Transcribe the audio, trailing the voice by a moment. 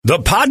The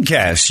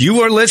podcast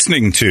you are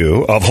listening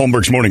to of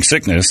Holmberg's Morning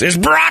Sickness is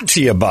brought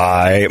to you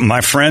by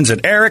my friends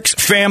at Eric's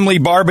Family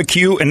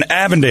Barbecue in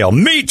Avondale.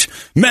 Meet,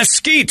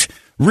 mesquite,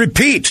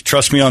 repeat.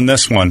 Trust me on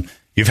this one.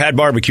 You've had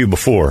barbecue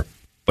before,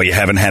 but you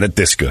haven't had it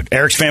this good.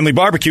 Eric's Family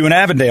Barbecue in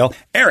Avondale,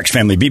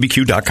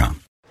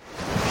 ericsfamilybbq.com.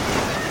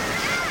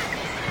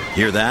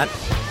 Hear that?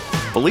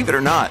 Believe it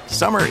or not,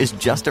 summer is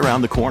just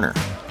around the corner.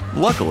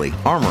 Luckily,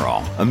 Armor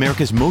All,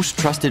 America's most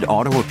trusted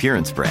auto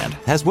appearance brand,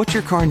 has what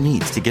your car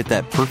needs to get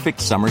that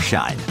perfect summer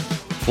shine.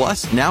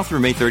 Plus, now through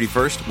May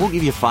 31st, we'll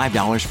give you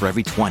 $5 for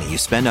every $20 you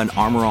spend on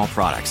Armor All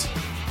products.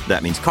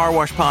 That means car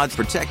wash pods,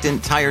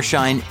 protectant, tire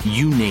shine,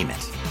 you name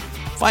it.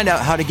 Find out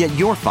how to get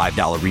your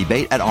 $5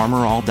 rebate at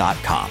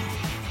armorall.com.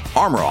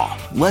 Armor All,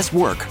 less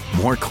work,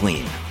 more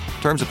clean.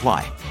 Terms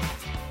apply.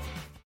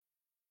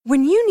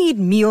 When you need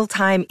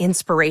mealtime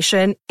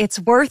inspiration, it's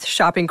worth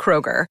shopping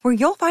Kroger, where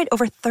you'll find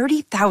over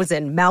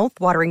 30,000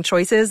 mouth-watering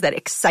choices that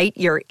excite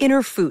your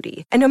inner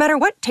foodie. And no matter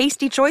what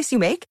tasty choice you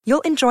make,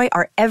 you'll enjoy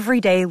our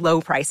everyday low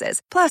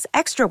prices, plus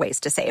extra ways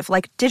to save,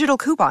 like digital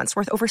coupons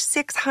worth over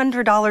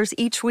 $600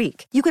 each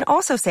week. You can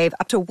also save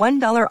up to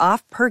 $1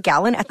 off per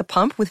gallon at the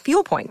pump with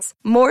fuel points.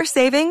 More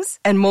savings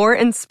and more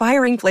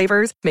inspiring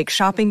flavors make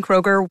shopping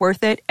Kroger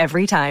worth it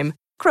every time.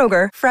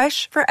 Kroger,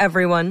 fresh for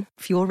everyone.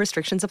 Fuel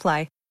restrictions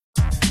apply.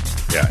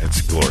 Yeah,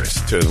 it's glorious.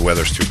 The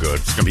weather's too good.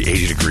 It's going to be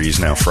 80 degrees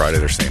now. Friday,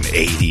 they're saying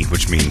 80,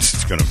 which means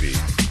it's going to be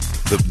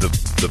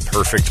the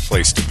perfect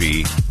place to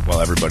be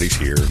while everybody's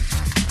here.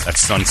 That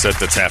sunset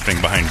that's happening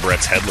behind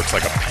Brett's head looks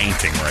like a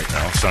painting right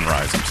now.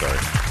 Sunrise, I'm sorry.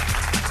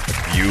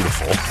 It's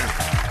beautiful.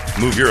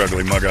 Move your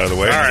ugly mug out of the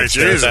way. All right,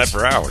 stare at that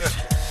for hours.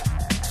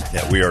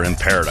 Yeah, we are in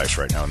paradise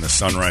right now, and the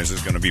sunrise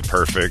is going to be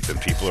perfect, and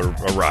people are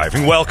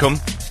arriving. Welcome,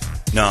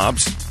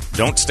 knobs.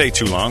 Don't stay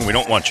too long. We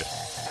don't want you.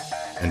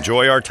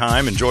 Enjoy our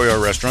time, enjoy our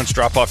restaurants,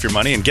 drop off your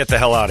money, and get the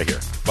hell out of here.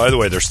 By the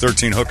way, there's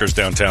 13 hookers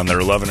downtown that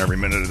are loving every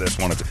minute of this.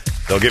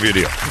 They'll give you a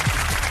deal.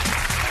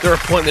 Their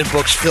appointment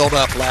books filled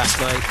up last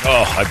night.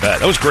 Oh, I bet.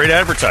 That was great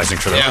advertising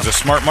for them. Yeah. It was a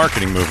smart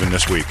marketing move in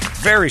this week.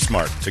 Very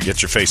smart to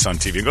get your face on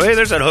TV and go, hey,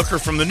 there's that hooker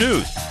from the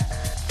news.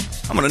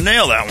 I'm going to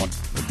nail that one.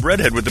 The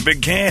redhead with the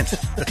big cans.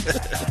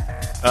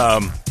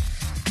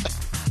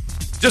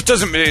 Just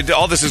doesn't mean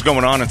all this is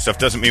going on and stuff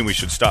doesn't mean we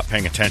should stop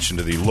paying attention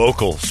to the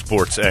local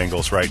sports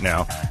angles right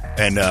now.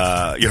 And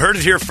you heard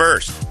it here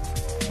first.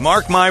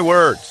 Mark my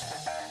words.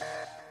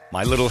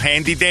 My little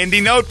handy-dandy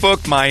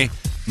notebook, my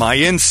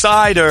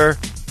insider.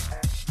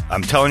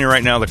 I'm telling you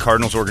right now, the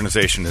Cardinals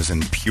organization is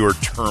in pure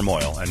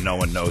turmoil, and no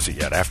one knows it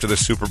yet. After the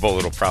Super Bowl,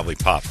 it'll probably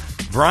pop.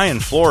 Brian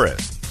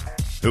Flores,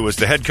 who was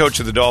the head coach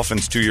of the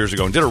Dolphins 2 years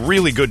ago and did a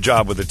really good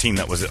job with a team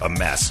that was a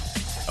mess.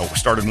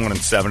 Started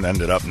 1-7,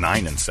 ended up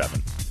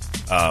 9-7.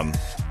 I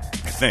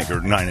think,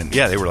 or 9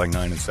 yeah, they were like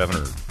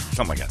 9-7 or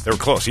something like that. They were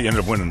close. He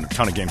ended up winning a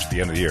ton of games at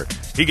the end of the year.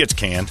 He gets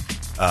canned,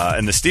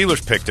 and the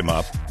Steelers picked him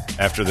up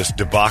after this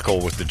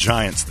debacle with the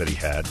Giants that he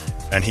had,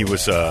 and he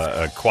was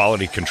a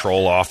quality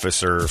control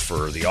officer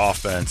for the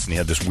offense, and he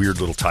had this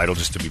weird little title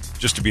just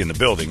to be in the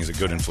building. He's a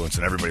good influence,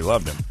 and everybody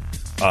loved him.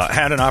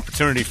 Had an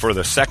opportunity for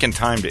the second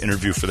time to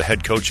interview for the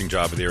head coaching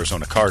job of the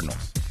Arizona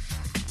Cardinals,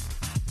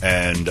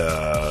 and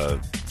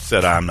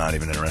said, I'm not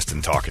even interested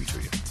in talking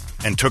to you.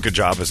 And took a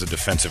job as a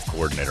defensive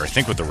coordinator, I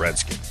think with the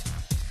Redskins.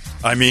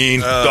 I mean,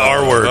 the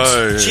R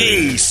words.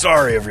 Gee,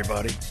 sorry,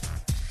 everybody.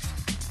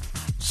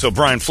 So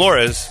Brian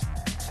Flores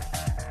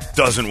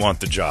doesn't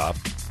want the job.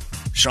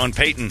 Sean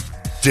Payton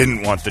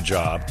didn't want the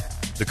job.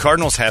 The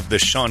Cardinals have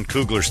this Sean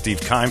Kugler, Steve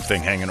Keim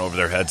thing hanging over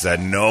their heads that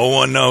no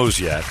one knows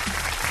yet.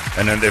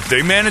 And then if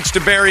they manage to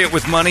bury it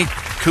with money,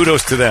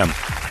 kudos to them.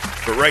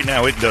 But right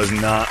now, it does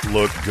not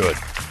look good.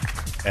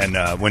 And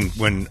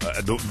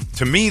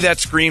to me, that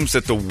screams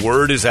that the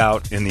word is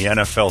out in the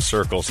NFL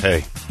circles.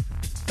 Hey,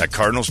 that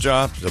Cardinals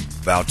job is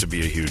about to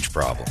be a huge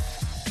problem.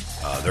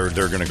 They're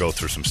going to go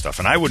through some stuff,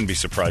 and I wouldn't be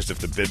surprised if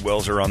the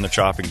Bidwells are on the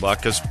chopping block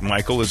because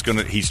Michael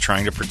he's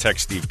trying to protect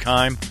Steve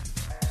Keim,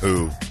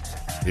 who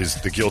is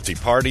the guilty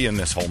party in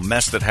this whole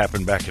mess that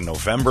happened back in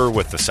November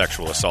with the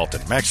sexual assault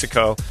in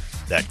Mexico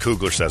that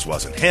Kugler says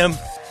wasn't him.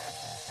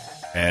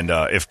 And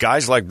if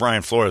guys like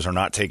Brian Flores are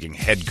not taking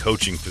head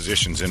coaching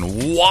positions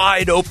in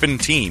wide open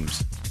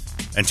teams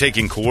and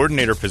taking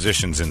coordinator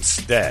positions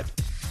instead,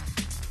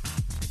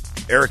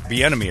 Eric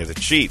Bieniemy of the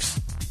Chiefs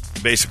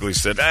basically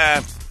said,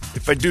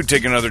 if I do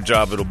take another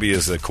job, it'll be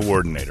as a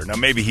coordinator. Now,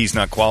 maybe he's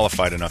not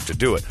qualified enough to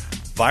do it.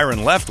 Byron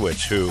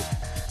Leftwich, who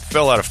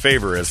fell out of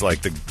favor as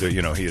like he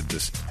had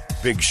this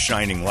big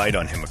shining light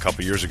on him a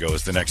couple years ago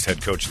as the next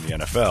head coach in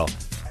the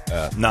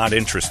NFL, not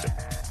interested.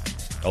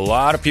 A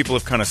lot of people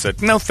have kind of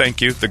said, no, thank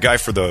you. The guy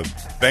for the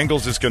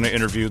Bengals is going to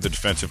interview. The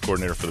defensive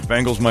coordinator for the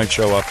Bengals might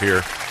show up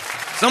here.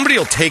 Somebody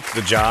will take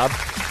the job,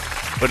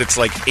 but it's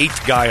like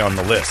 8th guy on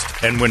the list.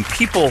 And when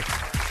people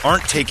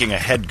aren't taking a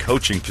head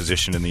coaching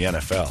position in the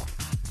NFL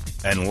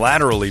and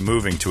laterally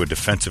moving to a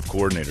defensive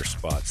coordinator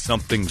spot,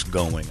 something's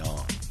going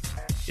on.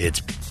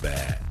 It's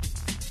bad.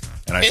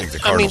 And I think the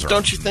Cardinals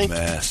don't you think,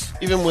 mess.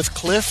 Even with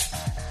Cliff,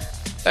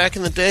 back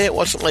in the day, it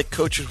wasn't like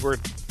coaches were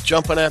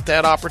jumping at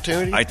that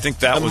opportunity? I think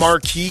that the was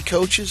marquee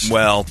coaches.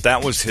 Well,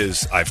 that was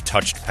his. I've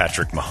touched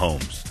Patrick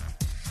Mahomes.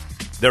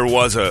 There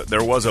was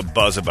a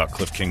buzz about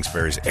Cliff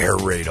Kingsbury's air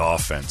raid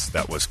offense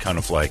that was kind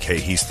of like, hey,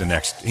 he's the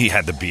next. He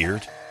had the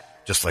beard,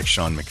 just like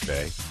Sean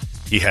McVay.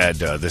 He had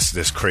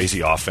this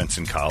crazy offense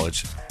in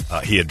college.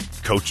 He had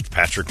coached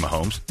Patrick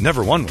Mahomes,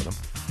 never won with him,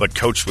 but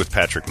coached with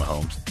Patrick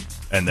Mahomes.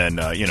 And then,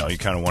 you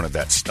kind of wanted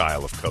that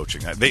style of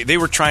coaching. They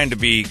were trying to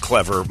be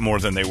clever more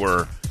than they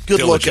were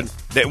good looking.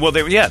 They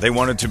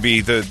wanted to be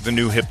the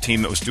new hip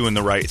team that was doing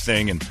the right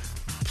thing and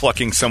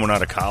plucking someone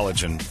out of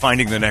college and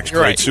finding the next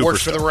great superstar.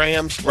 Worked for the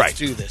Rams. Let's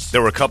do this.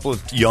 There were a couple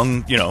of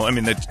young,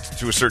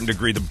 to a certain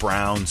degree, the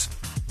Browns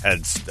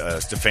had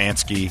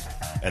Stefanski,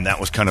 and that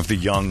was kind of the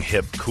young,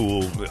 hip,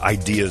 cool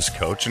ideas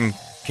coach. And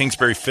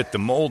Kingsbury fit the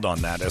mold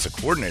on that as a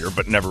coordinator,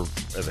 but never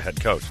as a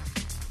head coach.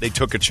 They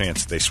took a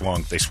chance. They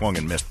swung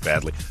and missed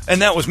badly.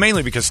 And that was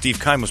mainly because Steve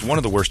Keim was one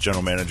of the worst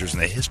general managers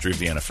in the history of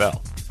the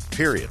NFL.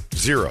 Period.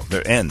 Zero.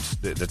 The end.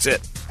 That's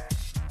it.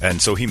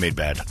 And so he made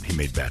bad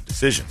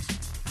decisions.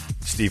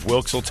 Steve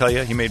Wilkes will tell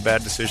you he made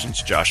bad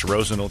decisions. Josh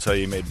Rosen will tell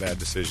you he made bad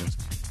decisions.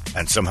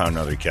 And somehow or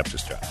another he kept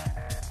his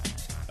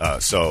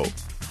job. So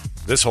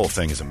this whole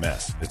thing is a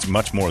mess. It's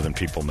much more than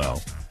people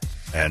know.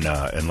 And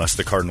unless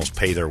the Cardinals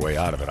pay their way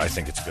out of it, I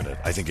think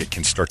it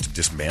can start to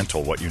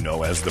dismantle what you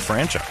know as the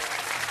franchise.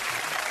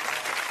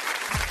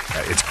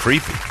 It's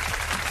creepy.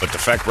 But the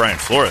fact Brian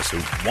Flores, who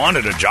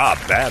wanted a job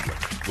badly,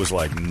 was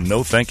like,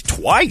 no thank you.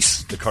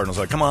 Twice the Cardinals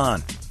were like, come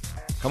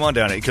on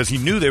down. Because he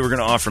knew they were going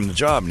to offer him the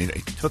job, and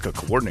he took a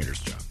coordinator's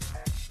job.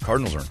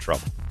 Cardinals are in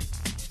trouble.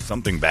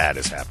 Something bad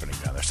is happening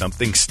down there.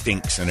 Something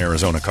stinks in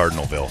Arizona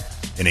Cardinalville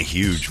in a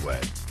huge way.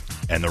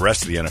 And the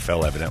rest of the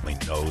NFL evidently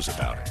knows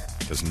about it.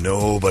 Because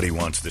nobody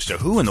wants this job.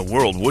 Who in the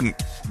world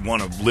wouldn't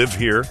want to live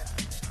here?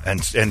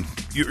 And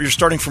you're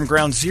starting from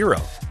ground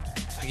zero.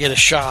 I get a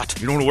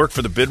shot. You don't want to work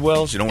for the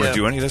Bidwells. You don't want to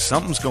do any of this.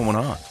 Something's going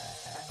on.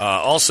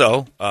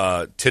 Also,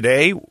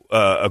 today,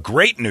 a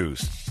great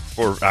news.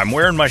 I'm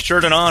wearing my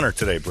shirt in honor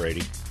today,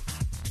 Brady.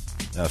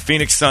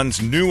 Phoenix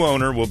Suns' new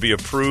owner will be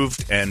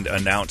approved and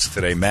announced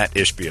today, Matt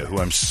Ishbia, who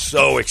I'm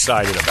so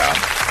excited about.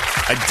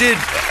 I did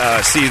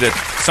see that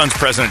Suns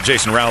president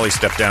Jason Rowley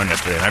stepped down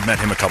yesterday, and I've met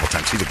him a couple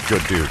times. He's a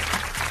good dude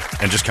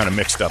and just kind of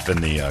mixed up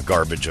in the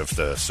garbage of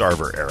the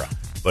Sarver era.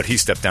 But he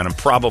stepped down, and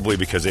probably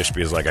because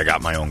Ishbia is like, I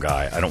got my own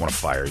guy. I don't want to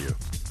fire you.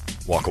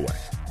 Walk away.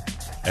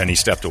 And he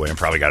stepped away and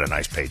probably got a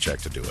nice paycheck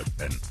to do it.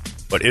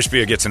 But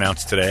Ishbia gets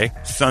announced today.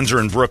 Suns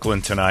are in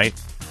Brooklyn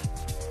tonight.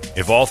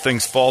 If all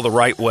things fall the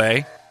right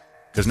way,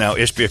 because now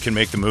Ishbia can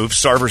make the move.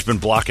 Sarver's been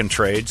blocking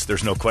trades.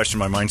 There's no question in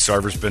my mind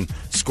Sarver's been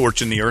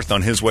scorching the earth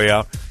on his way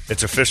out.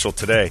 It's official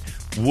today.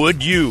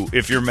 Would you,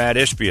 if you're Matt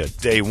Ishbia,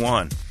 day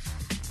one,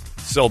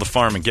 sell the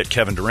farm and get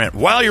Kevin Durant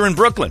while you're in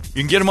Brooklyn?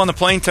 You can get him on the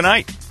plane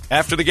tonight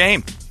after the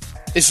game.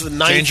 Is the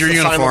ninth Change your the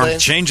uniform. final day?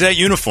 Change that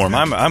uniform.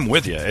 I'm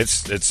with you.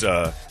 It's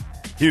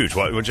huge.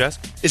 What'd you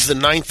ask? Is the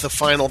 9th the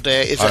final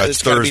day? It's gotta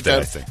Thursday, be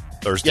done? I think.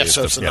 Thursday. Yeah,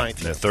 so it's the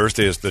 9th.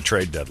 Thursday is the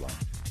trade deadline.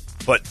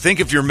 But think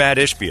if you're Matt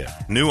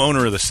Ishbia, new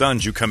owner of the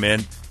Suns, you come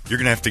in, you're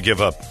going to have to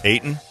give up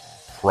Ayton,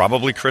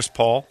 probably Chris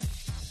Paul,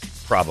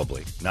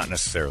 probably. Not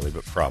necessarily,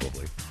 but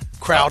probably.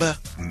 Crowder.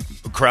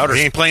 Crowder.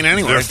 He ain't playing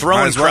anyway. They're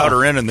throwing Might as well.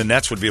 Crowder in, and the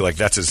Nets would be like,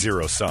 that's a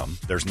zero sum.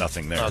 There's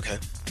nothing there. Okay.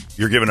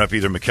 You're giving up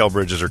either Mikal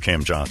Bridges or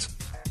Cam Johnson.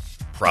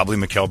 Probably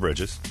Mikal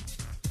Bridges.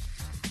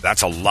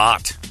 That's a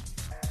lot.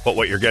 But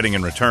what you're getting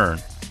in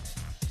return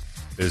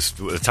is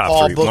the top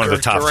Paul three, Booker, one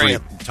of the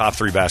Durant. top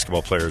three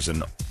basketball players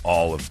in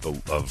all of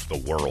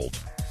the world.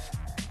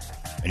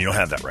 And you don't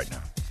have that right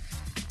now.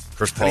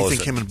 Chris How do Paul you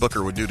think him and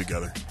Booker would do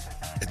together?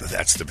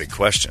 That's the big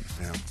question.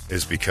 Yeah.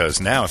 Is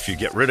because now if you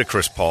get rid of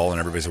Chris Paul and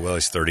everybody's well,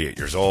 he's 38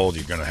 years old,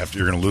 you're going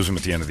to lose him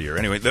at the end of the year.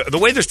 Anyway, the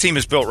way this team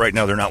is built right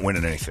now, they're not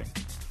winning anything.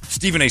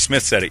 Stephen A.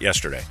 Smith said it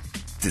yesterday.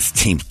 This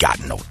team's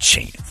got no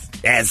chance.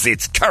 As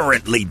it's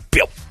currently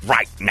built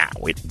right now,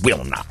 it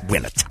will not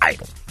win a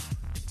title.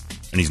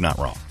 And he's not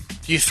wrong.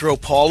 Do you throw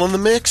Paul in the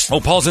mix?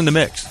 Oh, Paul's in the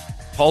mix.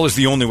 Paul is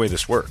the only way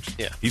this works.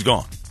 Yeah. He's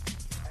gone.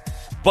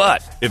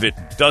 But if it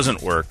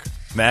doesn't work,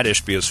 Matt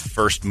Ishbia's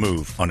first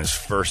move on his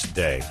first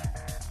day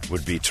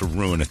would be to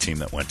ruin a team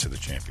that went to the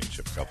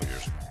championship a couple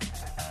years ago.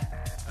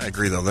 I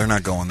agree, though. They're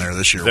not going there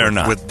this year. They're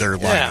not. With their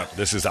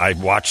lineup. Yeah. I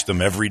watch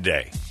them every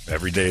day.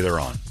 Every day they're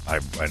on.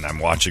 And I'm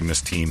watching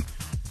this team.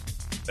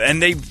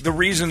 And the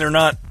reason they're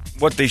not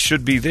what they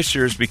should be this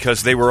year is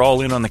because they were all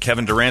in on the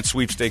Kevin Durant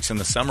sweepstakes in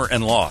the summer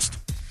and lost.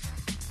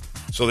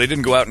 So they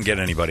didn't go out and get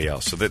anybody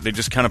else. So they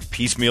just kind of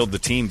piecemealed the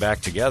team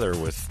back together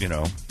with,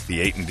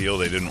 the Ayton deal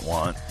they didn't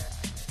want.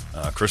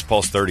 Chris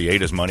Paul's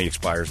 38. His money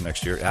expires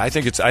next year. I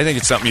think it's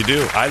something you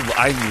do.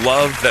 I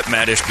love that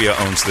Matt Ishbia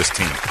owns this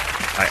team.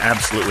 I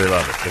absolutely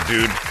love it. The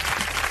dude,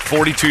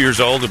 42 years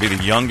old, to be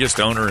the youngest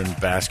owner in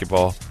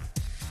basketball.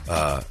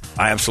 I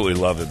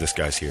absolutely love that this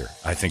guy's here.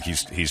 I think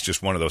he's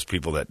just one of those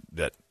people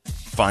that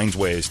finds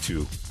ways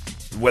to,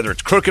 whether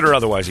it's crooked or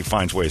otherwise, he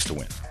finds ways to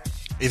win.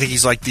 You think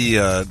he's like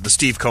the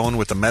Steve Cohen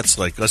with the Mets?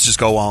 Like, let's just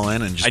go all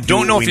in and just. I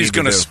don't know what if we he's need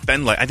to going to do.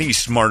 spend I think he's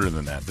smarter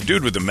than that. The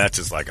dude with the Mets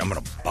is like, I'm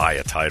going to buy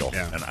a title,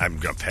 Yeah. and I'm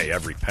going to pay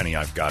every penny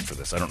I've got for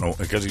this. I don't know,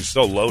 because he's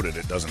so loaded,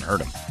 it doesn't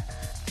hurt him.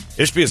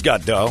 Ishbia's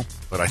got dough,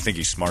 but I think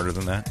he's smarter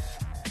than that.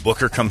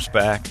 Booker comes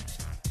back.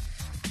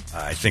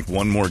 I think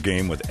one more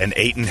game and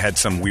Ayton had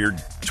some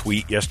weird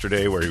tweet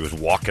yesterday where he was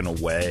walking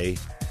away.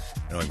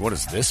 And like, what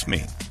does this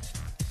mean?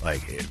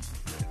 Like,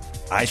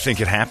 I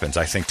think it happens.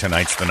 I think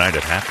tonight's the night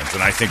it happens,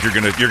 and I think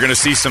you're gonna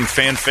see some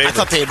fan I favorites.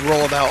 thought they'd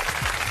roll him out.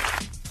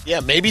 Yeah,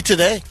 maybe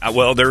today.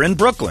 Well, they're in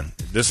Brooklyn.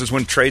 This is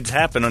when trades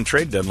happen on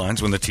trade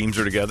deadlines, when the teams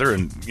are together,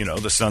 and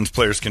the Suns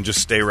players can just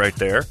stay right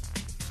there.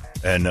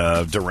 And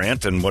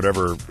Durant and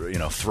whatever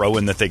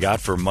throw-in that they got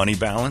for money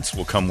balance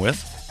will come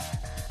with.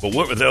 But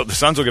the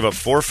Suns will give up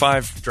 4 or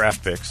 5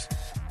 draft picks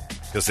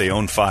because they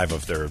own 5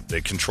 of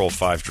they control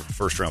 5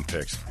 first-round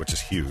picks, which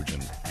is huge,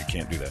 and you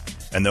can't do that.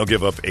 And they'll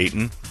give up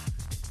Ayton.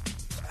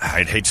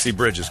 I'd hate to see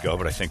Bridges go,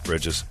 but I think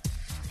Bridges,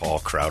 Paul,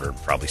 Crowder,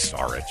 probably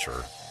Saric,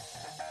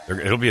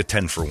 it'll be a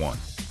 10-for-1,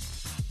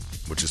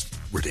 which is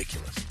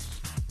ridiculous.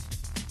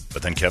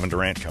 But then Kevin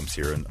Durant comes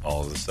here, and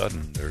all of a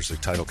sudden, there's a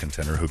title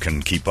contender who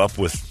can keep up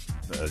with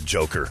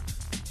Joker,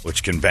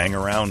 which can bang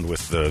around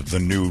with the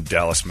new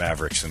Dallas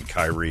Mavericks and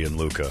Kyrie and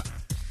Luka.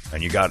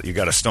 And you got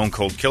a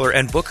stone-cold killer,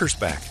 and Booker's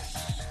back,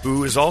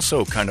 who is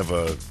also kind of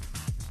a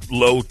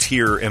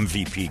low-tier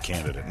MVP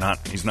candidate.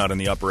 He's not in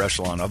the upper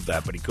echelon of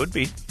that, but he could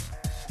be.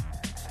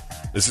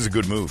 This is a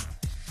good move.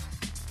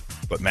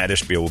 But Matt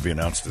Ishbia will be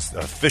announced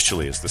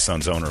officially as the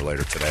Suns owner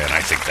later today, and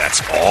I think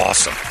that's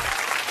awesome.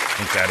 I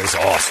think that is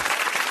awesome.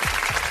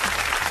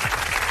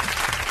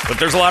 But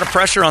there's a lot of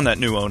pressure on that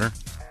new owner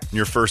on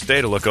your first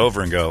day to look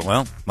over and go,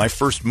 well, my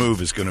first move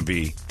is going to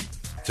be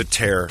to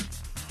tear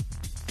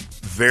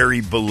very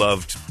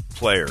beloved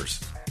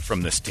players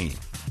from this team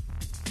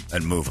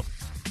and move them.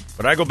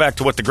 But I go back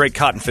to what the great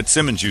Cotton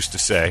Fitzsimmons used to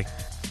say,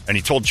 and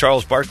he told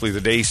Charles Barkley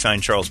the day he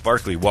signed Charles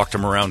Barkley, walked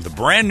him around the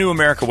brand new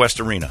America West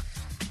Arena.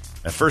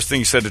 The first thing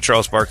he said to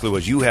Charles Barkley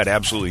was, you had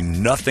absolutely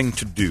nothing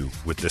to do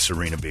with this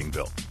arena being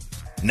built.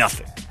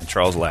 Nothing. And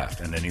Charles laughed.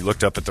 And then he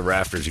looked up at the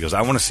rafters. He goes,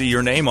 I want to see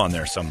your name on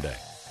there someday.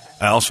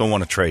 I also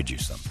want to trade you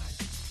someday.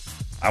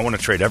 I want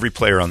to trade every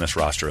player on this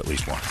roster at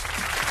least once.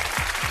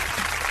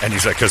 And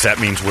he's like, because that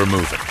means we're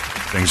moving.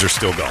 Things are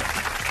still going.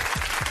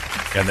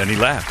 And then he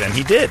laughed. And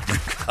he did.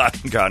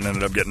 Cotton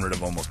ended up getting rid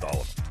of almost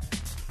all of them.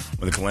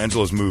 When the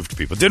Colangelos moved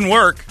people. It didn't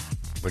work,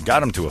 but got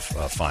them to a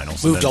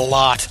finals. Moved a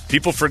lot.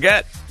 People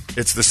forget.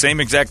 It's the same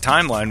exact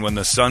timeline when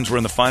the Suns were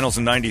in the finals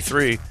in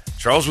 93.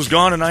 Charles was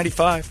gone in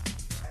 95.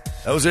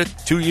 That was it.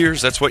 2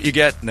 years, that's what you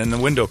get. And then the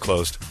window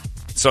closed.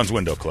 Suns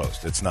window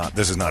closed.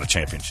 This is not a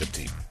championship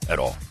team at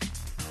all.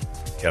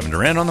 Kevin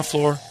Durant on the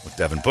floor with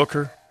Devin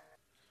Booker.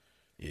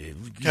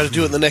 Got to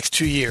do it in the next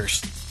 2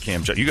 years. You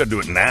got to do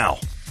it now.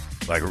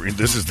 Like,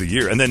 this is the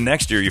year. And then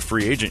next year, you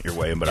free agent your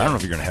way in, but I don't know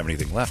if you're going to have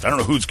anything left. I don't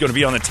know who's going to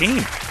be on the team.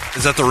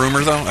 Is that the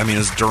rumor, though? I mean,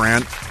 is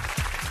Durant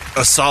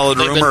a solid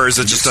rumor, or is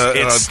it just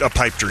a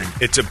pipe dream?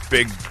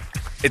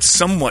 It's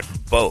somewhat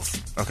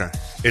both. Okay.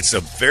 It's a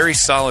very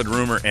solid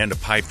rumor and a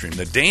pipe dream.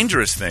 The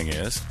dangerous thing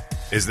is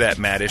that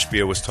Matt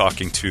Ishbia was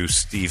talking to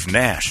Steve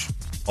Nash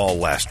all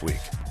last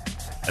week.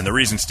 And the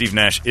reason Steve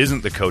Nash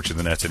isn't the coach of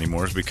the Nets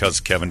anymore is because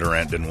Kevin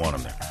Durant didn't want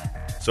him there.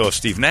 So if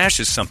Steve Nash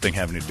is something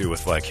having to do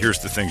with, like, here's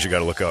the things you got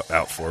to look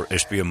out for,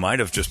 Ishbia might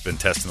have just been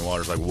testing the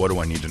waters, like, what do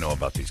I need to know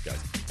about these guys?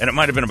 And it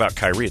might have been about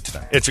Kyrie at the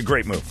time. It's a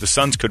great move. The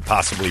Suns could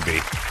possibly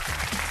be.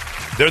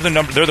 They're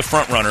the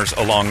front runners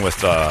along with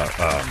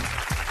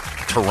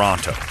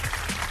Toronto.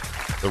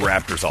 The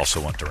Raptors also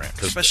want Durant.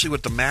 Especially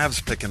with the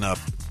Mavs picking up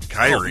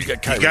Kyrie. You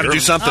got to do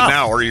something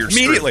now or you're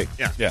immediately.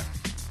 screwed. Yeah.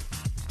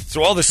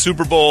 So all the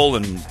Super Bowl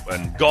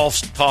and golf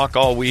talk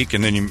all week,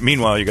 and then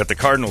meanwhile you got the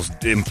Cardinals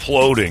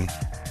imploding,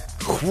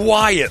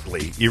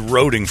 quietly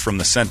eroding from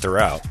the center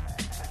out.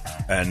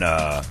 And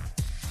the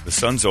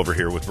Suns over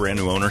here with brand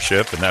new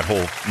ownership and that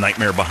whole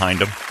nightmare behind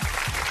them.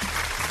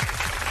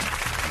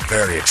 I'm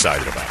very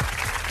excited about it.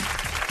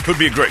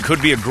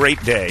 Could be a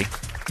great day.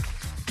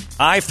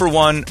 I, for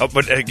one,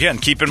 but again,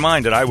 keep in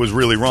mind that I was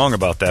really wrong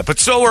about that. But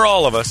so were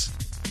all of us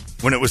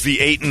when it was the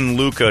Ayton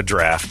Luka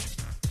draft.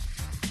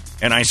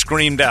 And I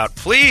screamed out,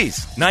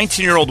 please,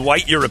 19-year-old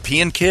white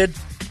European kid,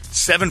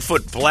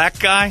 7-foot black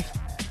guy,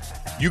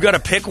 you got to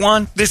pick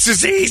one? This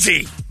is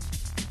easy.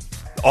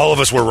 All of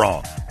us were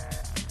wrong.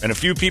 And a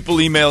few people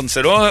emailed and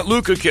said, oh, that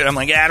Luka kid. I'm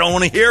like, yeah, I don't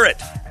want to hear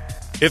it.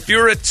 If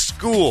you're at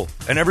school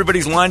and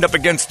everybody's lined up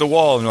against the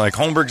wall and you're like,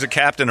 Holmberg's a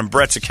captain and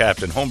Brett's a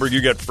captain, Holmberg,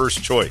 you get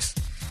first choice.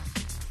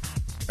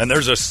 And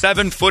there's a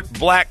 7-foot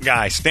black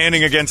guy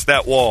standing against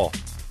that wall.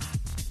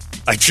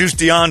 I choose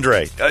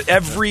DeAndre.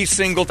 Every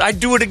single... I'd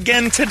do it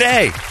again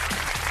today.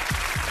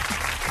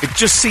 It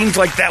just seems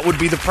like that would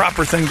be the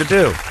proper thing to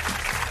do.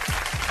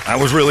 I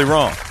was really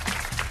wrong.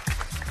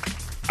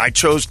 I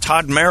chose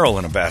Todd Merrill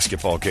in a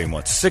basketball game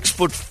once.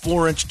 6'4",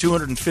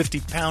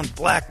 250-pound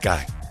black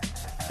guy.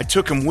 I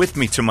took him with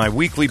me to my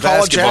weekly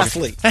college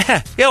basketball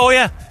athlete.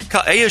 Yeah,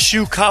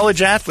 ASU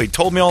college athlete.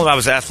 Told me all about. I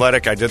was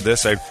athletic. I did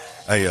this. I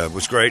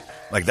was great.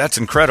 Like, that's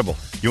incredible.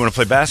 You want to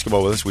play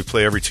basketball with us? We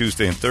play every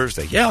Tuesday and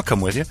Thursday. Yeah, I'll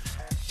come with you.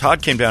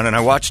 Todd came down, and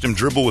I watched him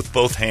dribble with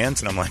both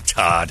hands, and I'm like,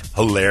 Todd,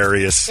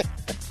 hilarious.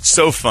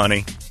 So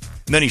funny.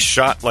 And then he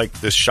shot, like,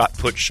 this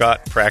shot-put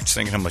shot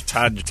practicing, and I'm like,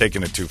 Todd, you're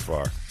taking it too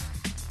far.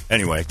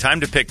 Anyway,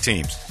 time to pick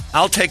teams.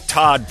 I'll take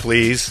Todd,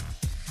 please.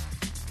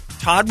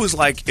 Todd was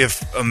like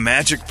if a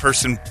magic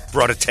person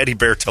brought a teddy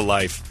bear to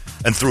life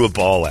and threw a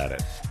ball at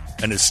it.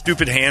 And his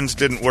stupid hands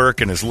didn't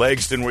work, and his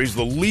legs didn't work. He's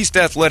the least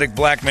athletic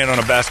black man on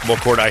a basketball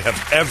court I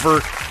have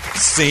ever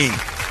seen.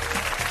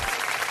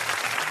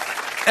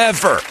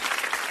 Ever.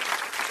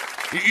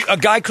 A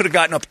guy could have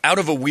gotten up out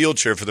of a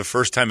wheelchair for the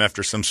first time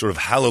after some sort of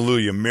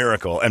hallelujah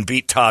miracle and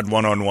beat Todd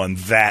one-on-one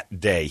that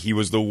day. He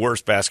was the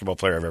worst basketball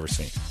player I've ever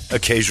seen.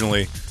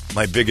 Occasionally,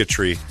 my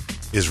bigotry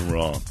is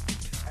wrong.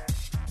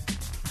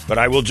 But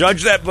I will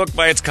judge that book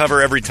by its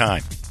cover every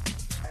time.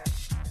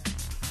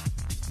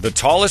 The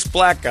tallest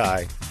black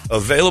guy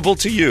available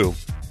to you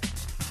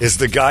is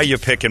the guy you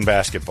pick in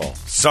basketball.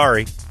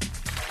 Sorry.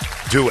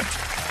 Do it.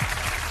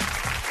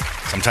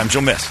 Sometimes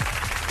you'll miss.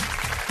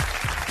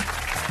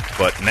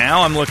 But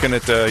now I'm looking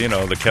at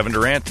the Kevin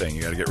Durant thing.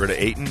 You got to get rid of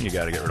Ayton. You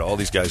got to get rid of all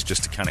these guys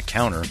just to kind of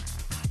counter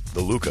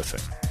the Luka thing.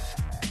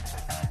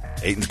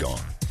 Ayton's gone.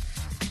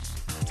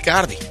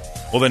 Got to be.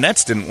 Well, the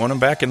Nets didn't want him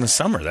back in the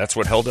summer. That's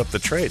what held up the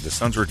trade. The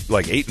Suns were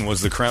like, Ayton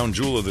was the crown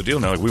jewel of the deal.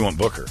 Now, like, we want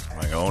Booker. I'm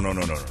like, oh, no.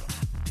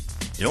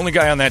 The only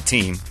guy on that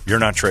team you're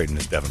not trading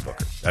is Devin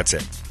Booker. That's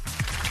it.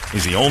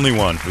 He's the only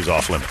one who's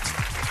off limits.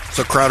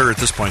 So Crowder at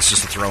this point is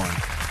just a throw-in.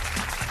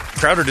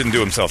 Crowder didn't do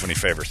himself any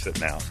favors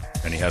sitting out,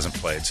 and he hasn't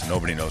played, so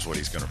nobody knows what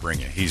he's going to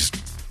bring you. He's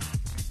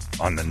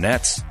on the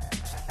Nets.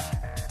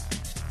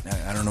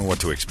 I don't know what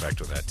to expect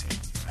with that team.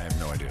 I have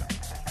no idea.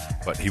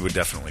 But he would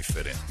definitely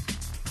fit in.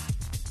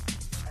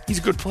 He's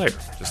a good player.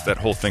 Just that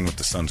whole thing with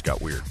the Suns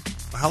got weird.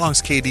 How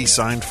long's KD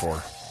signed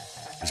for?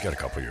 He's got a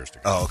couple years to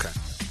go. Oh, okay.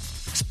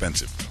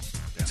 Expensive, though.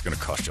 Yeah. It's going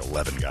to cost you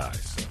 11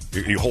 guys. So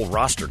your whole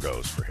roster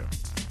goes for him.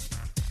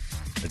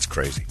 It's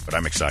crazy, but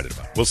I'm excited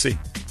about it. We'll see.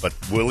 But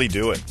will he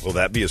do it? Will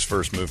that be his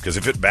first move? Because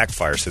if it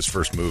backfires, his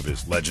first move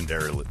is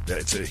legendary.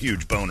 It's a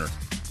huge boner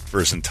for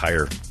his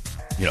entire,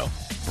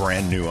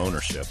 brand new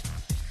ownership.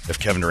 If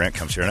Kevin Durant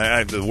comes here.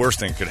 And the worst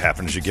thing that could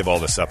happen is you give all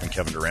this up and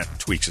Kevin Durant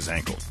tweaks his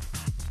ankle.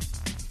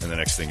 And the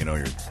next thing you know,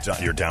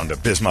 you're down to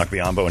Bismack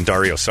Biyombo and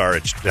Dario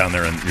Saric down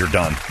there, and you're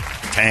done.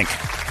 Tank.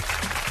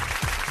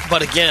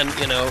 But again,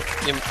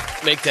 you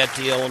make that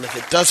deal, and if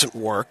it doesn't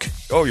work,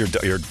 you're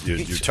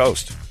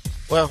toast.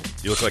 Well,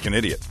 you look like an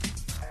idiot.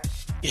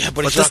 Yeah,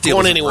 but it's not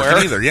going anywhere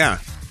either. Yeah.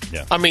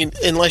 I mean,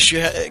 unless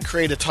you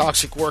create a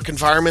toxic work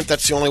environment,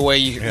 that's the only way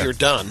you're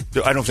done.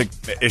 I don't think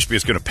Ishbia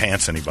is going to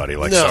pants anybody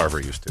like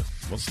Sarver used to.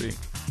 We'll see.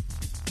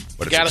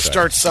 But you got to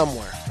start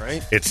somewhere,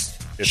 right? It's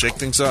shake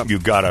things up. You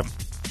got to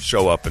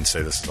show up and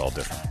say this is all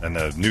different. And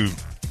the new,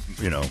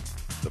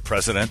 the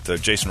president,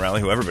 Jason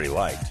Rowley, who everybody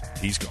liked,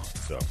 he's gone.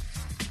 So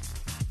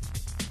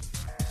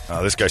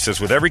this guy says,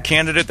 with every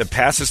candidate that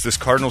passes this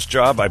Cardinals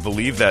job, I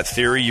believe that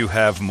theory you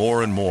have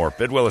more and more.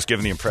 Bidwell has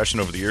given the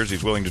impression over the years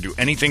he's willing to do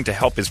anything to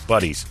help his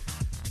buddies.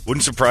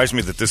 Wouldn't surprise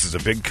me that this is a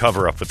big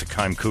cover-up with the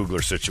Keim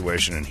Kugler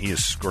situation, and he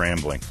is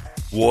scrambling.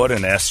 What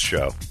an S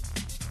show.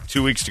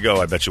 2 weeks to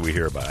go, I bet you we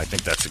hear about it. I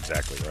think that's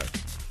exactly right.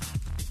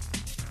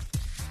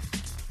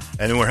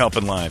 And then we're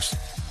helping lives.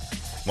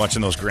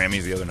 Watching those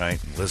Grammys the other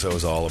night, and Lizzo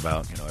was all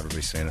about,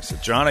 everybody saying it. I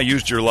said, John, I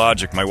used your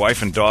logic. My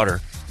wife and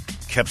daughter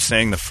kept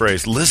saying the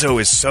phrase, Lizzo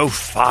is so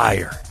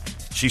fire.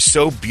 She's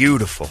so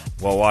beautiful,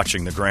 while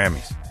watching the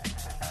Grammys.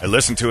 I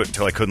listened to it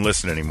until I couldn't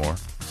listen anymore.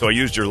 So I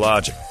used your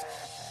logic.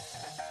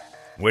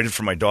 Waited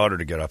for my daughter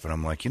to get up, and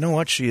I'm like, you know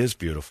what? She is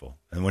beautiful.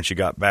 And when she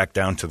got back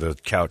down to the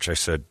couch, I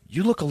said,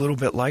 you look a little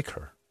bit like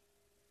her.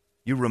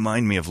 You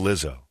remind me of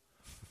Lizzo.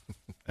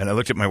 And I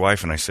looked at my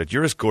wife and I said,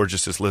 you're as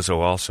gorgeous as Lizzo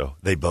also.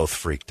 They both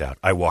freaked out.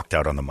 I walked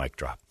out on the mic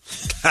drop.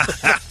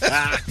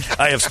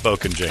 I have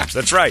spoken, James.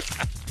 That's right.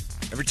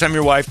 Every time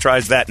your wife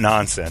tries that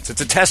nonsense,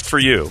 it's a test for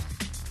you.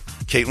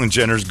 Caitlyn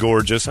Jenner's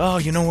gorgeous. Oh,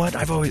 you know what?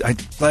 I'm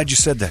glad you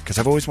said that, because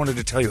I've always wanted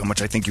to tell you how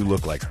much I think you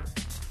look like her.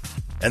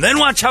 And then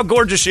watch how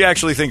gorgeous she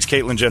actually thinks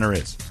Caitlyn Jenner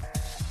is.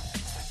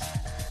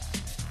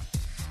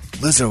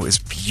 Lizzo is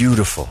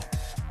beautiful.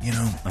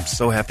 I'm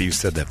so happy you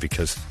said that,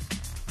 because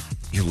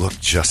you look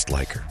just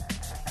like her.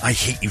 I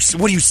hate you.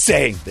 What are you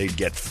saying? They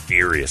get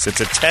furious.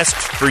 It's a test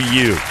for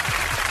you.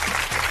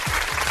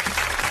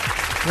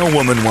 No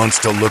woman wants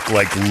to look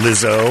like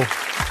Lizzo,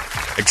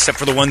 except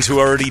for the ones who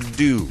already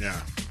do.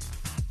 Yeah.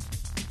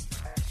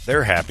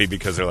 They're happy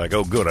because they're like,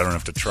 oh, good, I don't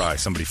have to try.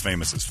 Somebody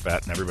famous is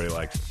fat and everybody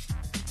likes it.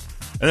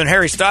 And then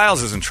Harry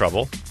Styles is in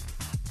trouble.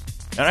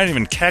 And I didn't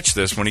even catch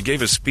this. When he gave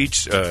his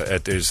speech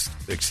at his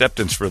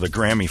acceptance for the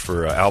Grammy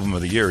for Album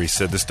of the Year, he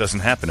said, this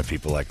doesn't happen to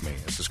people like me.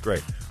 This is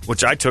great.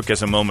 Which I took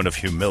as a moment of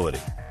humility.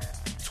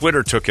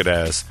 Twitter took it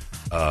as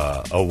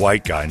a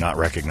white guy not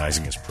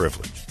recognizing his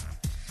privilege.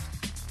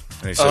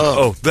 And he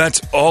said,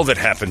 that's all that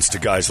happens to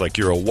guys like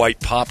you're a white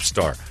pop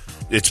star.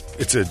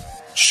 It's a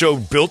show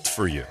built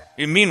for you.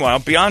 Meanwhile,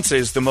 Beyonce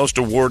is the most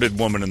awarded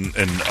woman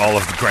in all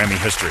of the Grammy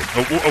history.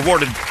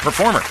 Awarded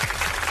performer.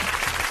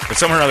 But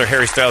somehow or other,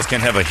 Harry Styles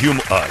can't have a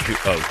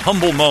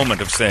humble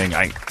moment of saying,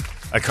 I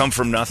come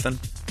from nothing.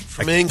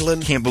 From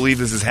England. Can't believe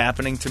this is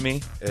happening to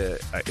me.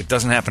 It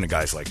doesn't happen to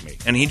guys like me.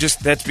 And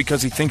that's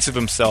because he thinks of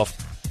himself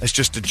as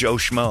just a Joe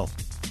Schmo.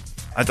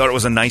 I thought it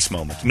was a nice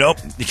moment. Nope,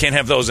 you can't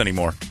have those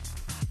anymore.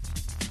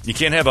 You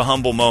can't have a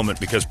humble moment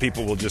because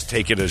people will just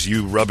take it as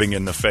you rubbing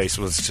in the face.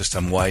 Well, it's just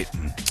I'm white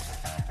and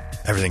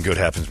everything good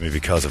happens to me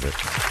because of it.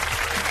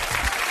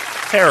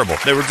 Terrible.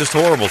 They were just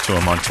horrible to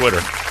him on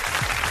Twitter.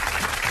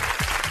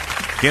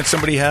 Can't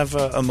somebody have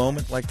a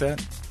moment like that?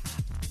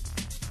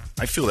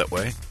 I feel that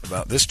way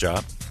about this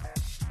job.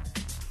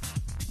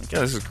 Like, yeah,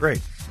 this is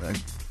great. I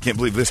can't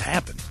believe this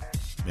happened.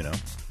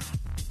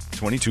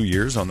 22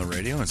 years on the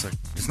radio. It's like,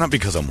 it's not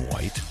because I'm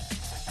white.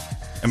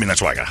 I mean,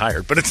 that's why I got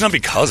hired, but it's not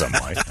because I'm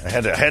white. I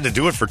had to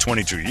do it for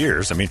 22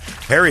 years. I mean,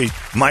 Harry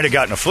might have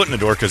gotten a foot in the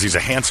door because he's a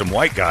handsome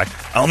white guy.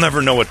 I'll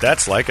never know what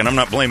that's like, and I'm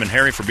not blaming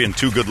Harry for being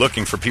too good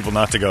looking for people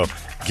not to go,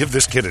 give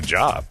this kid a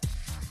job.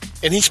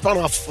 And he spun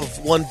off of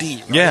one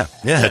D, right? Yeah,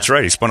 that's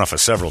right. He spun off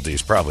of several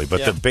Ds probably,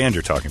 but the band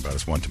you're talking about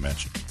is One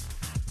Dimension.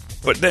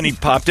 But then he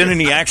popped in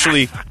and he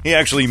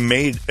actually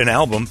made an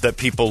album that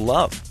people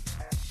love.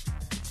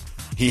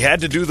 He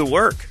had to do the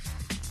work.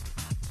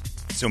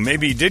 So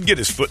maybe he did get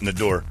his foot in the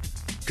door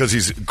because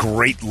he's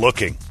great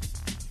looking.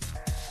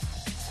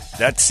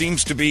 That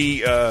seems to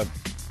be a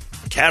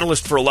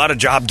catalyst for a lot of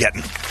job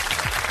getting.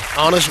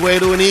 On his way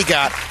to an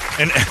EGOT.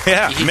 And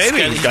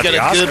maybe he's got the a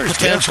Oscars. good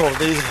potential.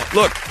 Yeah.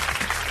 Look,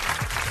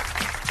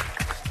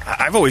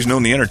 I've always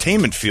known the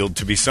entertainment field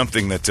to be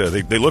something that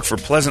they look for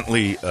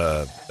pleasantly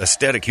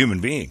aesthetic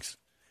human beings.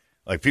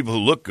 Like people who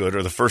look good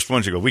are the first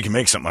ones who go, we can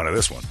make something out of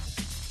this one.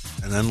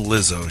 And then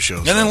Lizzo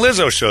shows up. And then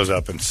Lizzo shows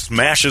up and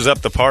smashes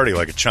up the party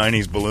like a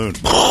Chinese balloon.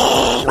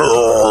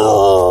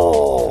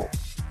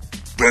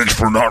 Thanks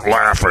for not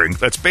laughing.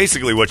 That's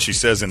basically what she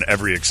says in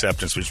every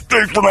acceptance speech.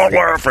 Thanks for not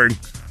laughing.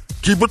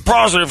 Keep it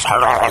positive.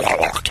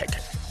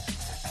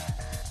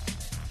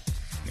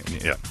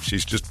 Yeah,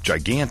 she's just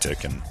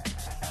gigantic. And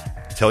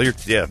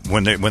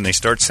when they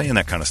start saying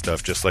that kind of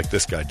stuff, just like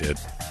this guy did,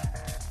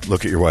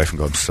 look at your wife and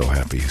go, I'm so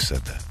happy you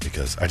said that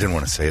because I didn't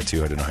want to say it to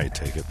you. I didn't know how you'd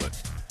take it,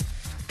 but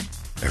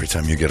every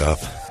time you get up,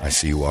 I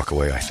see you walk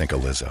away, I think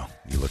of Lizzo.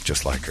 You look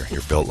just like her.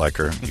 You're built like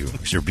her.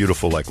 You're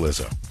beautiful like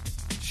Lizzo.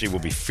 She will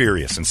be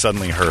furious, and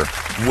suddenly her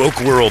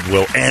woke world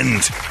will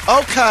end.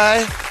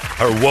 Okay.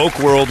 Her woke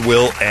world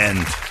will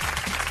end.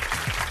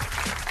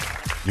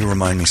 You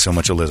remind me so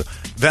much of Lizzo.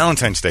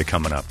 Valentine's Day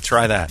coming up.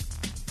 Try that.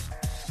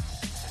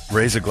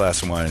 Raise a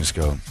glass of wine and just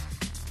go,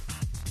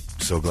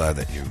 so glad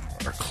that you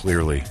are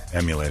clearly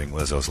emulating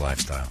Lizzo's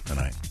lifestyle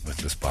tonight with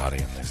this body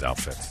and these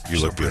outfits. You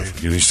look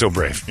beautiful. You're so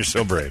brave. You're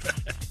so brave.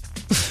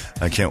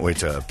 I can't wait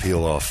to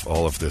peel off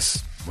all of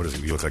this. What is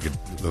it? You look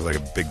like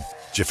a big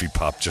Jiffy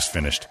Pop just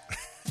finished.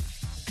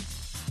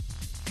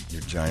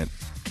 Your giant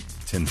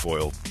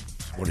tinfoil.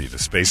 What are you, the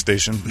space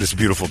station? This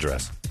beautiful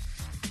dress.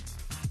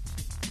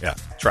 Yeah,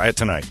 try it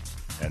tonight,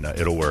 and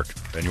it'll work.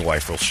 Then your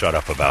wife will shut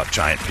up about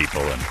giant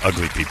people and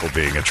ugly people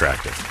being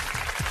attractive.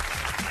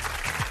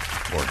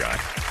 Poor guy.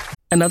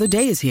 Another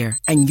day is here,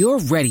 and you're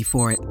ready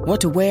for it.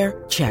 What to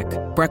wear? Check.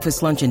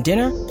 Breakfast, lunch, and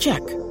dinner?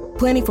 Check.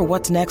 Planning for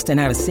what's next and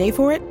how to save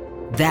for it?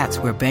 That's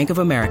where Bank of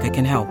America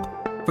can help.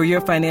 For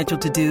your financial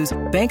to-dos,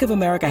 Bank of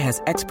America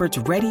has experts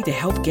ready to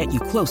help get you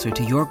closer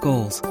to your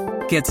goals.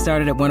 Get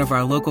started at one of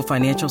our local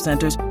financial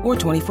centers or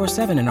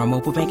 24/7 in our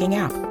mobile banking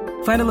app.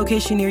 Find a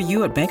location near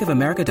you at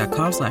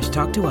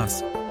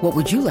bankofamerica.com/talktous. What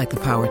would you like the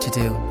power to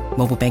do?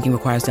 Mobile banking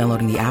requires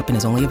downloading the app and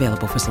is only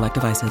available for select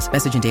devices.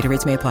 Message and data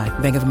rates may apply.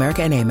 Bank of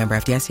America NA, member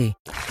FDIC.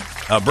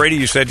 Brady,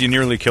 you said you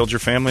nearly killed your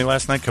family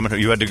last night.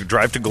 You had to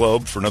drive to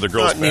Globe for another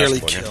girls' basketball. Not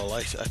nearly kill.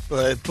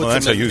 I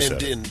put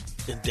them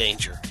in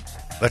danger.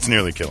 That's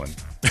nearly killing.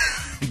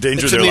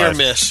 Danger. It's a near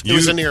miss. It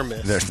was a near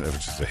miss. It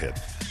was just a hit.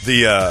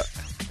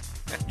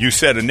 You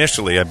said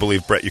initially, I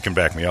believe, Brett, you can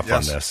back me up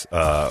on this,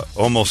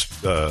 almost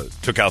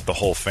took out the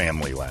whole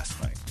family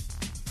last night.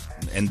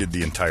 And ended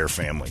the entire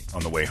family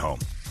on the way home.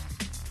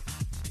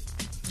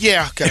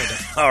 Yeah, kind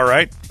of. All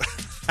right.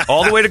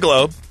 All the way to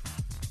Globe.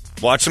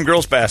 Watch some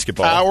girls'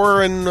 basketball.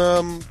 Hour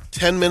and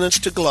 10 minutes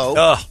to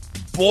Globe.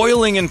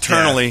 Boiling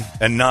internally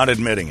and not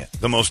admitting it.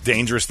 The most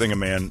dangerous thing a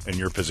man in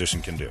your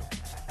position can do.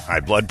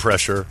 High blood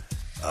pressure,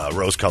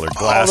 rose-colored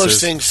glasses. All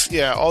those things,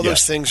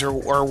 those things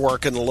are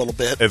working a little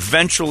bit.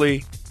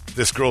 Eventually,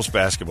 this girls'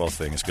 basketball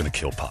thing is going to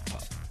kill Pop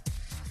Pop.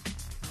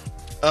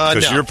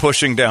 Because you're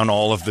pushing down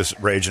all of this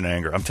rage and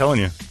anger. I'm telling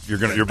you,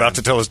 you're about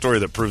to tell a story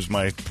that proves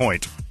my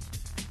point.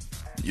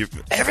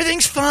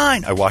 Everything's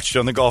fine. I watched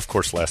you on the golf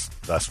course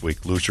last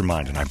week. Lose your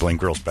mind, and I blame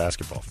girls'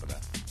 basketball for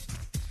that.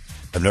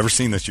 I've never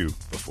seen this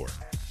before,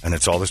 and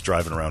it's all this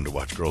driving around to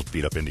watch girls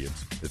beat up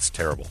Indians. It's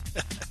terrible.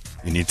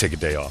 You need to take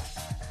a day off.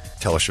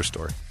 Tell us your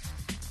story.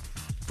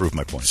 Prove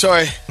my point.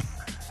 Sorry.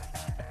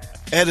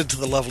 Added to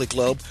the lovely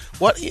Globe.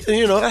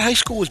 That high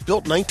school was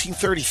built in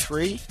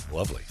 1933.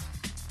 Lovely.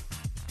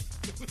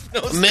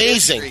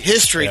 Amazing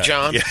history,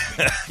 John. Yeah.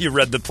 You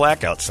read the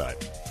plaque outside.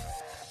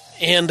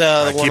 And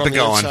the one keep on it the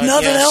going. inside.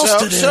 Nothing else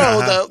to do.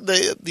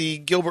 So the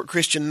Gilbert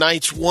Christian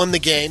Knights won the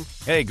game,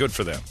 Hey, good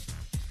for them.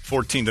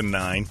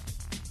 14-9.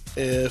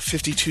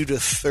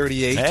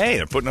 52-38. Hey,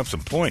 they're putting up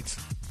some points.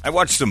 I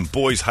watched some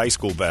boys high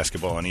school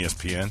basketball on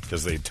ESPN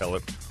because they tell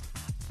it.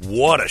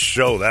 What a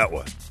show that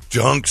was.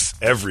 Dunks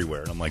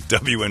everywhere. And I'm like,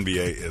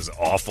 WNBA is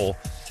awful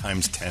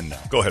times 10 now.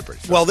 Go ahead,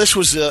 Brady. Well, this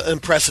was an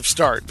impressive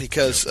start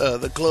because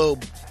the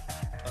Globe,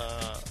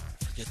 I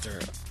forget their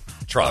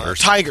Trotters.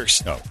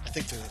 Tigers. Oh. I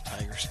think they're the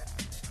Tigers.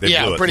 They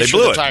yeah, blew I'm it. pretty They sure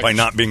blew the it Tigers. by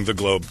not being the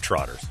Globe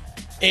Trotters.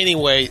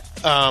 Anyway,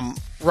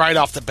 right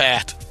off the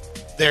bat,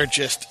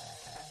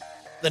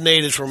 the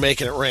natives were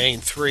making it rain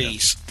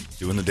threes.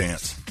 Doing the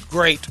dance.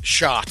 Great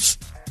shots.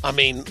 I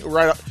mean,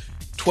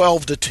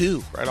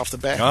 12-2 right off the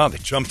bat. Oh, they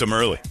jumped them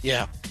early.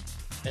 Yeah.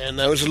 And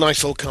that was a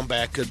nice little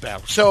comeback. Good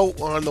battle. So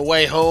on the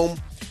way home,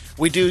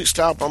 we do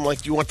stop. I'm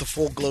like, do you want the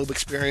full Globe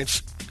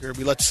experience,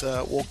 Gerby? Let's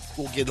we'll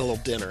get a little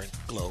dinner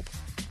at Globe.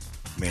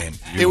 Man,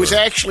 It was were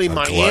actually a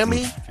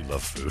Miami. glutton if you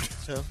love food.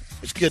 So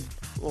it's good.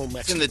 Little It's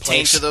Mexican in the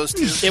place. taint of those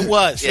two. It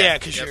was, Yeah. yeah,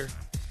 because Yep. you're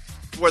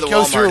Where the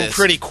go Walmart through is.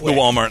 pretty The quick.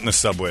 Walmart and the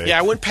Subway. Yeah,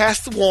 I went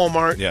past the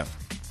Walmart. Yeah.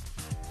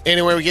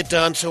 Anyway, we get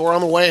done, so we're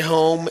on the way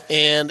home,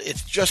 and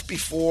it's just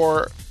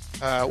before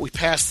we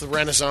pass the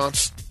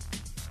Renaissance,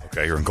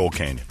 Okay, you're in Gold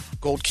Canyon.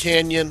 Gold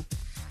Canyon,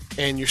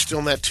 and you're still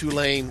in that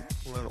two-lane.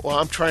 Well,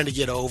 I'm trying to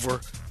get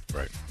over.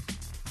 Right.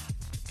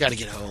 Got to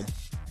get home.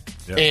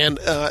 Yeah. And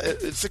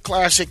it's a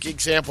classic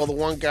example. The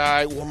one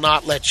guy will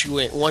not let you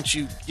in. Once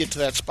you get to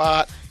that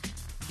spot,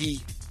 he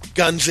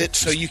guns it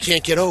so you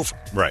can't get over.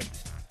 Right.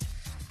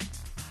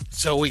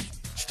 So we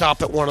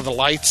stop at one of the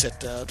lights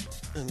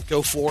and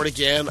go forward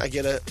again. I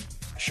get a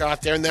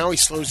shot there. Now he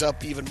slows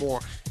up even more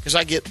because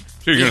I get So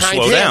you're going to behind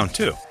slow him. down,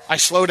 too. I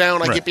slow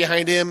down. I Right. get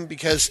behind him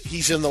because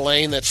he's in the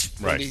lane. That's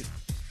Right.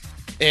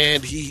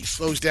 and he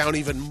slows down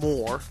even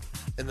more.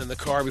 And then the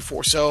car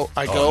before. So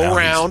I Oh, go now he's-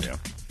 around, yeah.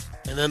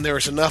 and then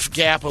there's enough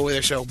gap over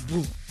there. So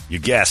boom, You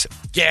gas it.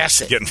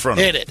 gas it. Get in front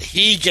of Hit it.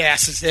 He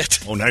gasses it.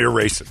 Oh, now you're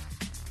racing.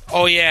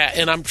 Oh, yeah,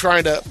 and I'm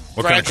trying to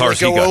What kind of gradually cars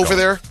he go got over going?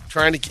 there,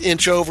 trying to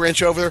inch over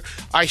there.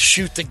 I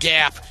shoot the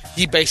gap.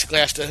 He basically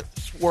has to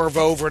swerve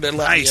over it and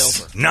let me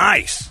over.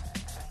 Nice.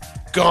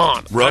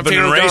 Gone. Rubbing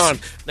I and figured racing. gone.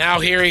 Now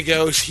here he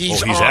goes.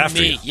 He's, Oh, he's on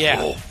after me. you. Yeah.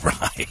 Oh,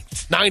 right.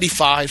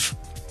 95.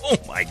 Oh,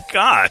 my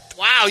God.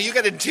 Wow, you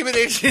got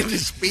intimidated into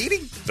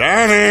speeding?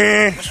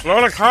 Danny,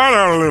 slow the car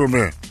down a little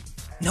bit.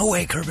 No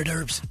way, Herbert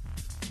Herbs.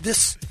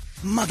 This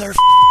mother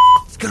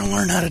is going to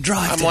learn how to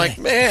drive I'm today. like,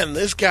 man,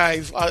 this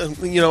guy's,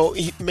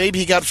 maybe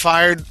he got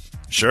fired.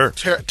 Sure.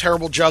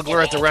 Terrible juggler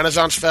at the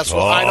Renaissance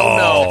Festival. Oh. I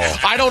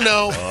don't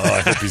know. Oh, I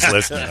hope he's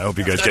listening. I hope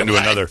you guys get into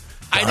another.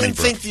 I didn't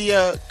Donnybrook. think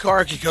the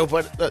car could go,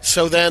 but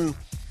so then,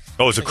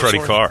 Oh, it was a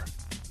cruddy car.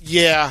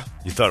 yeah.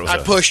 You thought it was I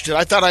a- pushed it.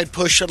 I thought I'd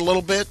push it a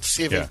little bit,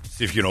 see if Yeah. it,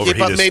 See if you can yeah, overheat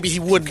but his, maybe he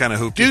wouldn't Kinda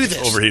hooped do it.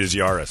 this. overheat his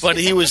Yaris. But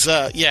he was,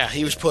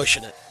 he was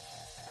pushing it.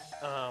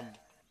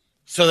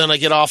 So then I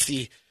get off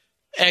the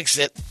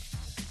exit,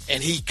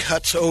 and he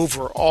cuts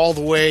over all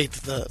the way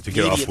to the To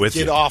get off median- with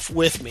get you. off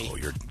with me. Oh,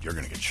 you're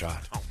going to get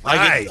shot.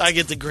 I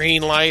get the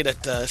green light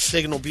at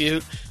Signal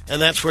Butte,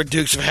 and that's where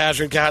Dukes of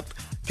Hazzard got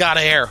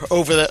air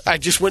over the. I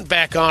just went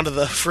back onto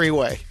the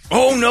freeway,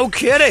 Oh, no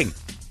kidding.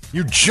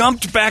 You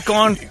jumped back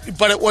on.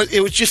 but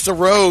it was just the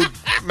road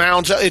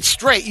mounds. It's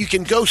straight. You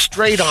can go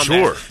straight on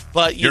Sure. that,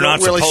 but you You're don't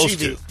not really supposed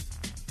see to. the.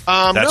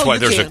 That's no, why you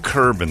there's a can.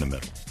 curb in the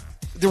middle.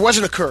 There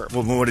wasn't a curve.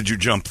 Well, what did you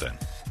jump then?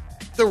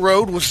 The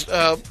road was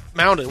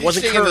mounted. It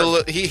wasn't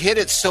curved. He hit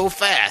it so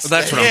fast.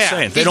 That's what Yeah. I'm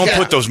saying. They don't Yeah.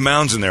 put those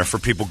mounds in there for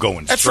people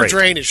going That's straight. for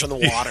drainage from the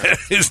water.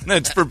 Isn't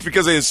that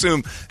because they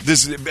assume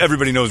this?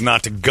 Everybody knows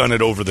not to gun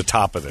it over the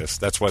top of this.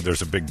 That's why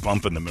there's a big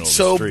bump in the middle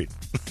So- of the street.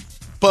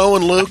 Bo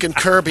and Luke and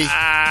Kirby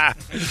caught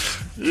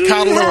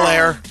a little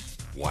air.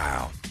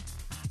 Wow.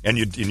 And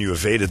you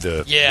evaded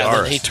the Yeah,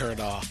 Yaris. then he turned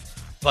off.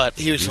 But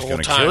he was He the was whole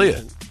gonna time. kill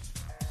you.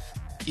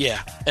 Yeah,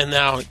 and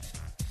now,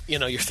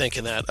 you're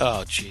thinking that.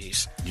 Oh,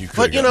 jeez. You could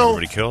But have gotten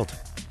everybody killed.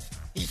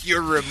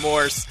 Your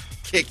remorse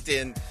kicked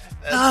in.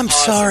 That's I'm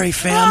awesome. sorry,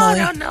 family.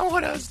 I don't know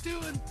what I was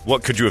doing.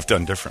 What could you have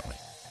done differently?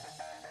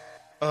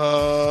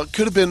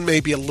 Could have been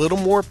maybe a little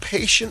more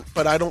patient,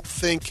 but I don't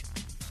think,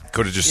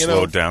 Could have just You know,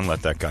 slowed down,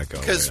 let that guy go.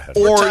 way 'cause- ahead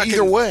of or him. talking-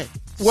 either way.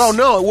 Well,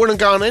 no, it wouldn't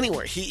have gone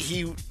anywhere.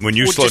 He When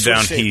you would slowed just down,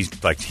 receive.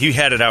 he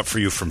had it out for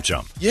you from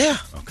jump. Yeah.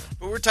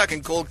 But we're talking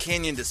Gold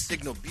Canyon to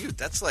Signal Butte.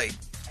 That's like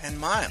 10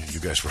 miles. You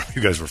guys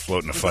were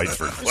floating a fight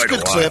for It was a quite a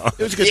good while. clip.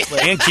 It was a good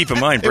clip. And keep in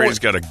mind, It Brady's was-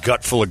 got a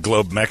gut full of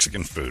Globe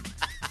Mexican food.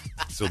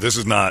 So this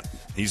is not.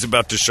 He's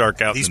about to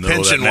shark out. He's in the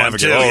middle of that pinching one,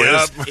 navigator. too, Oh, it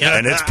yep. is.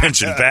 And it's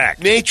pinching back.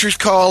 Nature's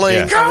calling.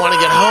 Yeah. I want to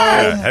get home.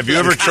 Yeah. Have you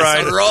ever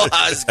tried?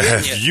 Rojas getting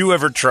Have you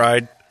ever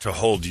tried to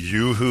hold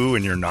yoo-hoo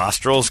in your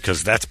nostrils?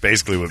 Because that's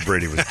basically what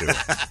Brady was doing.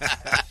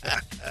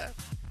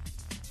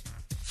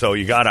 So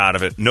you got out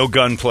of it. No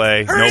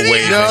gunplay. No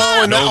waving.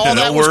 No, and all no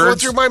that was going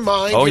words. through my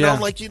mind. Oh, you yeah.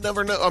 know, like you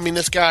never know. I mean,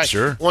 this guy,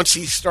 Sure. once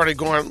he started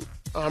going,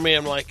 I mean,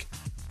 I'm like,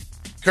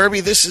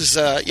 Kirby, this is,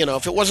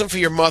 if it wasn't for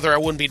your mother, I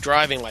wouldn't be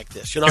driving like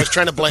this. I was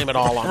trying to blame it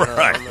all on her.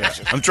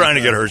 Right. I'm trying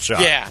to get her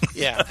shot.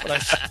 Yeah.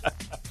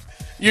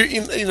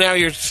 But now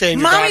you're saying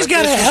your Mommy's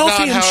daughter, got a this is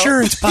healthy not how-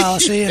 insurance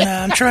policy, and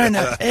I'm trying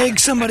to egg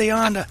somebody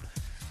on to.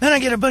 Then I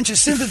get a bunch of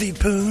sympathy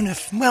poon.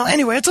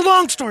 Anyway, it's a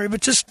long story,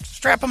 but just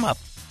strap them up.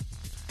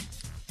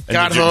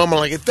 Got home, I'm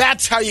like,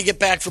 that's how you get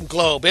back from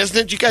Globe, isn't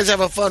it? You guys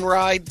have a fun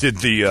ride? Did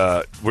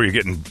were you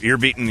getting ear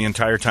beaten the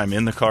entire time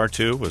in the car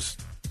too? Was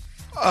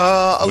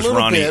little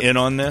Ronnie bit. in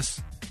on this?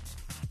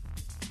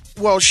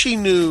 Well, she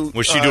knew.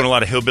 Was she doing a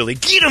lot of hillbilly?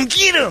 Get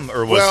him!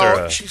 Or was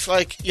there? She's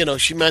like,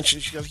 she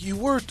mentioned. She goes, you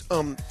were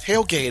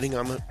tailgating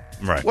on the.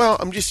 Right. Well,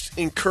 I'm just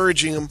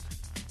encouraging him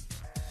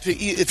to.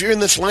 If you're in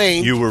this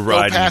lane, You were go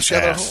riding past his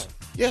the other ass. home.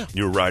 Yeah.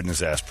 You were riding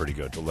his ass pretty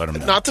good to let him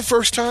know. Not the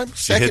first time. You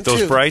Second, hit those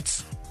too.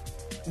 brights?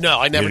 No,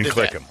 I never didn't did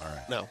click that. him. All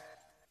right. No.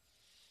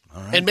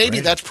 All right, And maybe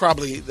great. that's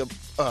probably the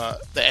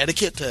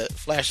etiquette to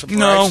flash some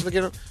No.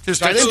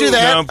 brights. I didn't do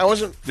that. No. I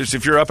wasn't. Just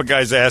if you're up a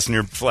guy's ass and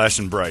you're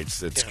flashing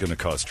brights, it's going to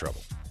cause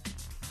trouble.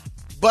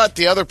 But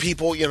the other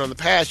people, in the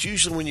past,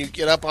 usually when you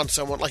get up on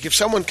someone, like if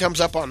someone comes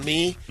up on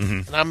me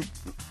and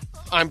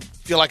I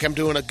feel like I'm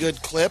doing a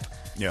good clip,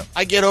 Yeah.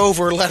 I get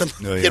over, let them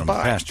No, you get don't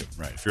by. past you.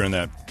 Right. If you're in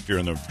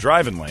the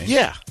driving lane,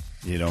 Yeah.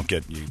 you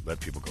let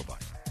people go by.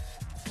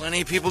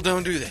 Plenty of people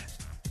don't do that.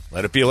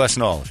 Let it be a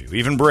lesson to all of you.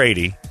 Even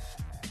Brady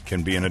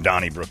can be in a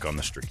Donnybrook on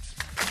the streets.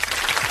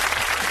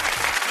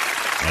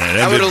 And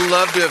it I would ended, have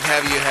loved to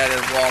have you had a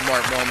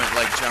Walmart moment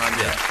like John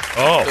did.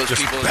 Oh, Those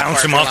just people in the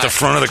bounce him parking off the lot.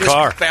 front of the Just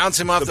car. Bounce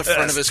him off the front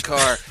best. of his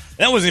car.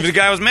 That wasn't even the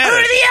guy I was mad at.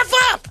 Hurry the F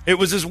up! It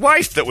was his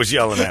wife that was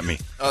yelling at me.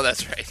 Oh,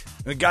 that's right.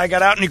 The guy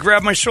got out and he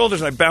grabbed my shoulders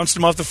and I bounced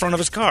him off the front of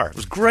his car. It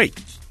was great.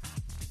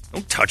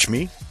 Don't touch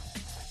me.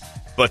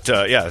 But,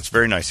 it's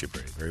very nice of you,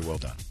 Brady. Very well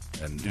done.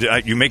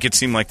 And you make it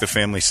seem like the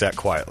family sat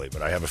quietly,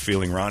 but I have a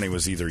feeling Ronnie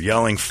was either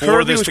yelling for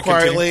Kirby this was to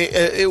quietly.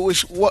 continue. It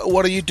was,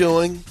 what are you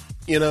doing?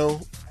 A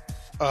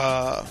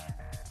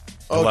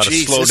lot of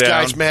geez, slow this down.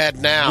 guy's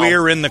mad now.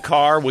 We're in the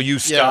car. Will you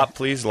stop,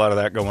 please? A lot of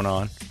that going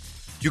on. Do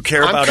you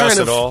care I'm about us kind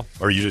at of- all?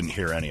 Or you didn't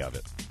hear any of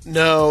it?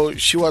 No,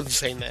 she wasn't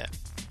saying that.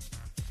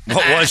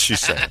 What was she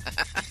saying?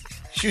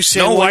 She was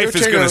saying, No well, wife you're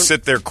is going taking to a-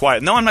 sit there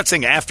quiet. No, I'm not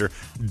saying after.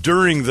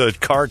 During the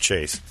car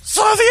chase.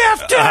 Slow the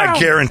F down! I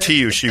guarantee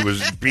you she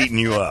was beating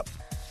you up.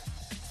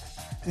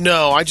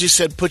 No, I just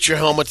said put your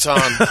helmets on.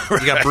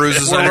 You got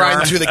bruises on We're your riding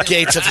arm. through the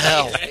gates of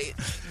hell.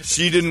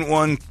 She didn't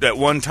at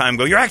one time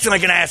go, you're acting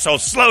like an asshole.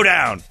 Slow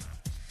down.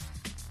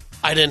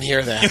 I didn't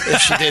hear that.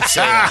 If she did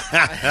say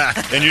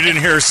that. And you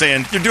didn't hear her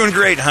saying, you're doing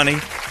great, honey.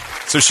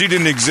 So she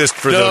didn't exist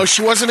for No, the...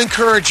 she wasn't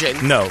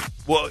encouraging. No.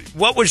 Well,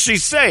 what was she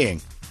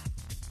saying?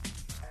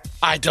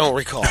 I don't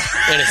recall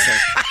anything.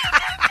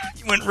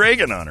 You went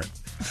Reagan on her.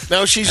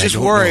 No, she's I just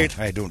don't worried.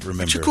 know. I don't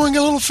remember. You're going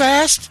a little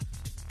fast.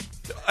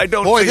 I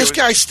don't Boy, think this it was-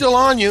 guy's still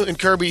on you. And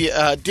Kirby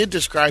did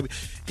describe.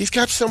 He's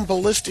got some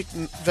ballistic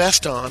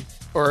vest on.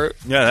 Or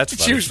Yeah, that's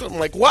funny. I'm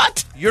like,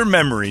 what? Your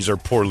memories are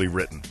poorly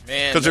written.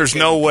 Man, Because there's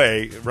no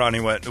way Ronnie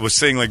was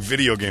saying like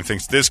video game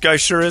things. This guy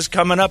sure is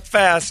coming up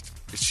fast.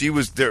 She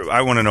was there.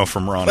 I want to know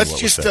from Ronnie Let's what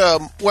just, was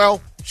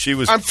said. She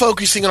was... I'm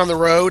focusing on the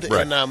road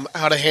Right. and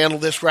how to handle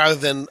this rather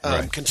than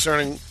Right.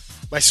 concerning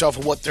myself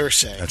with what they're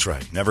saying. That's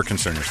right. Never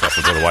concern yourself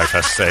with what a wife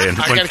has to say. And,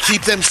 I got to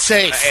keep them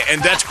safe.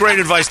 and that's great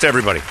advice to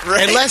everybody.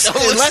 Unless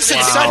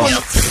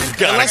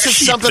it's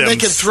Keep something they them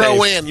can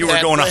throw safe. in. You were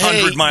that, going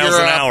 100 hey, miles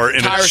you're an hour in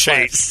a tire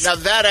chase. Now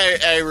that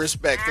I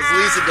respect, because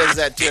Lisa does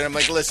that too, and I'm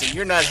like, listen,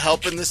 you're not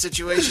helping the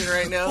situation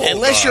right now. fire.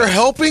 Unless you're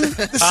helping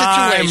the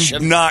situation.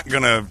 I'm not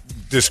going to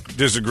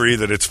disagree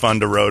that it's fun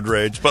to road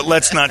rage, but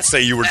let's not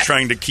say you were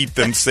trying to keep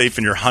them safe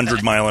in your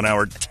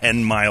 100-mile-an-hour,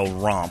 10-mile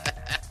romp.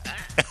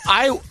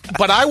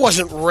 But I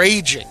wasn't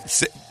raging.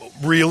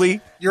 Really?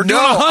 You're No,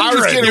 doing I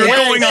was 100. getting You're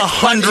ready. going But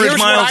 100 here's what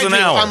miles I an do.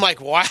 hour. I'm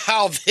like,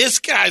 wow, this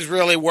guy's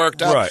really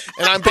worked up. Right.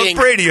 And I'm but being...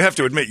 Brady, you have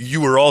to admit,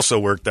 you were also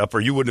worked up, or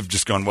you would have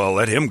just gone, well,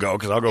 let him go,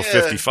 because I'll go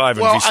 55,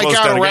 and well, if he I slows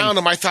got down around again.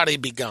 him. I thought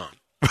he'd be gone.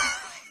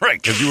 Right,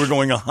 because you were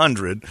going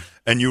 100,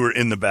 and you were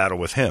in the battle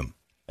with him.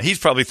 And he's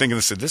probably thinking,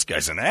 this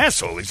guy's an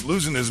asshole. He's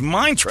losing his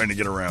mind trying to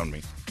get around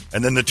me.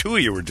 And then the two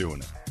of you were doing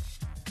it.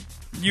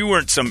 You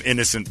weren't some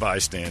innocent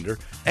bystander.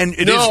 And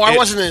I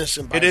wasn't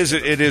innocent It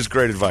is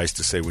great advice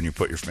to say when you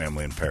put your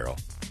family in peril,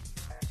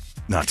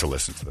 not to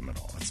listen to them at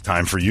all. It's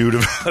time for you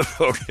to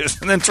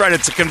focus and then try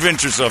to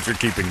convince yourself you're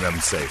keeping them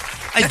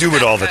safe. I do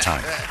it all the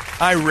time.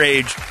 I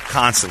rage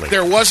constantly.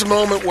 There was a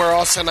moment where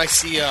all of a sudden I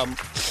see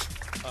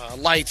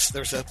lights.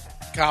 There's a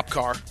cop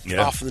car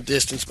Yeah. off in the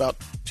distance, about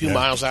 2 Yeah.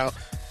 miles out.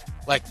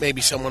 Like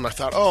maybe someone, I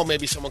thought,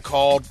 maybe someone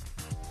called,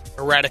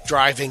 erratic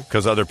driving.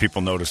 Because other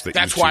people noticed that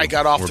That's you why I two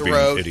got off were the being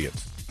road.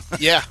 idiots.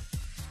 Yeah.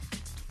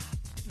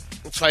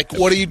 It's like,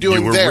 what are you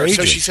doing You were there?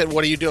 So raging. she said,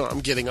 what are you doing? I'm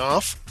getting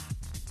off.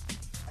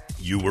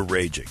 You were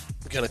raging.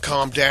 I'm going to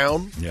calm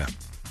down. Yeah.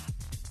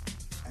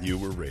 You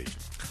were raging.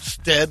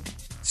 Instead,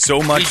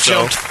 So he much so,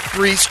 jumped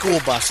 3 school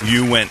buses.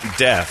 you went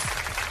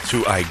deaf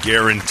to, I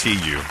guarantee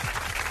you,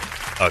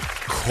 a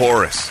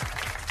chorus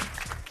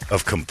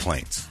of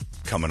complaints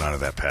coming out of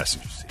that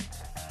passenger seat.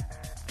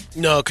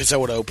 No, because I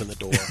would open the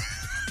door.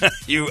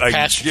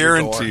 I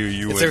guarantee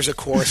you if would. There's a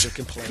chorus of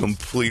complaints.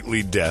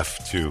 Completely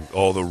deaf to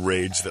all the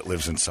rage that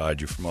lives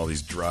inside you from all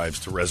these drives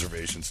to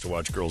reservations to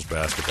watch girls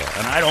basketball.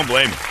 And I don't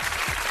blame you.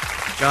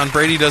 John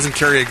Brady doesn't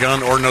carry a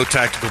gun or no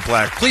tactical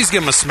black. Please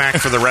give him a smack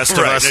for the rest of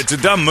us. It's a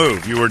dumb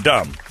move. You were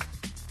dumb.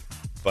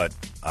 But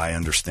I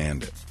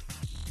understand it.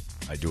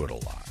 I do it a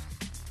lot.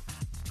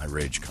 I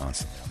rage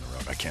constantly on the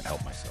road. I can't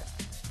help myself.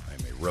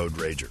 I'm a road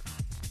rager.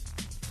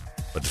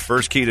 But the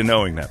first key to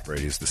knowing that,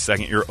 Brady, is the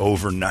second you're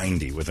over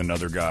 90 with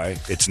another guy,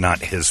 it's not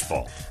his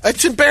fault.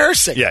 It's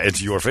embarrassing. Yeah,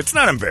 it's your fault. It's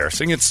not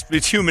embarrassing.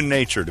 It's human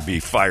nature to be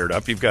fired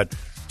up. You've got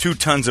 2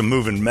 tons of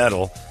moving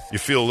metal you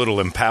feel a little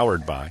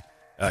empowered by.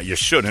 You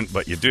shouldn't,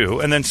 but you do.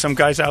 And then some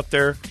guy's out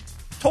there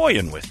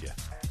toying with you.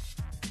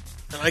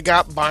 And I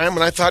got by him,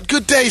 and I thought,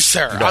 good day,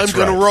 sir. That's I'm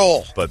going right. to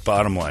roll. But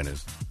bottom line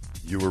is,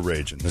 you were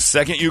raging. The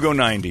second you go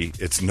 90,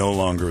 it's no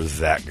longer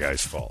that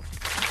guy's fault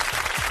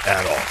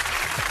at all.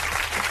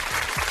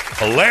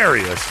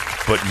 Hilarious,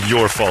 but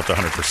your fault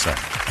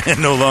 100%.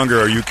 And no longer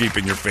are you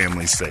keeping your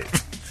family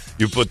safe.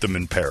 You put them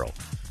in peril.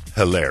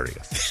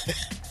 Hilarious.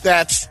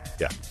 That's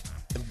Yeah.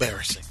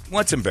 embarrassing.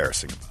 What's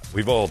embarrassing about it?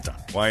 We've all done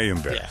it. Why are you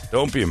embarrassed? Yeah.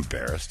 Don't be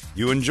embarrassed.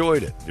 You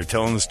enjoyed it. You're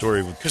telling the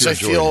story with Because pure I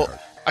joy in your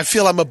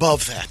feel heart. I'm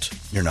above that.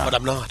 You're not. But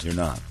I'm not. You're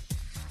not.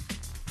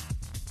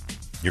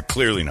 You're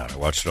clearly not. I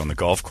watched it on the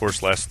golf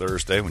course last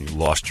Thursday when you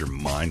lost your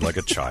mind like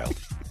a child.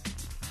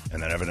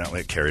 And then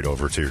evidently it carried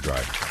over to your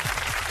driving.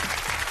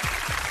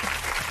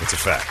 It's a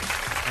fact.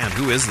 Man,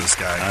 who is this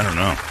guy? I don't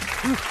know.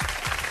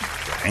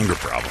 It's an anger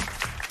problem.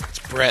 It's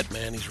Brett,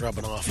 man. He's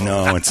rubbing off on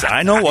No, me. it's.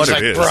 I know what He's it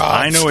like, is. "Bros."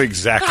 I know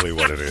exactly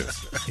what it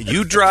is.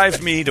 You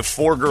drive me to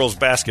 4 girls'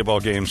 basketball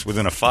games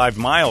within a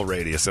 5-mile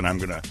radius, and I'm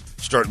going to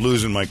start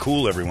losing my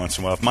cool every once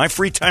in a while. If my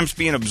free time's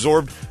being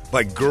absorbed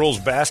by girls'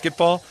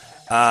 basketball,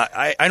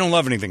 I don't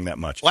love anything that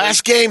much.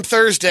 Last game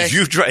Thursday.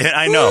 You drive.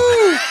 I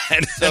know.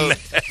 And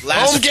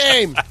Home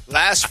game.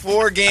 Last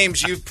 4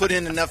 games, you've put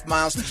in enough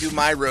miles to do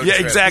my road yeah,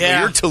 trip. exactly.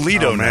 Yeah. You're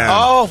Toledo man. now.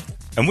 Oh,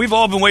 And we've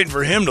all been waiting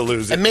for him to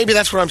lose it. and maybe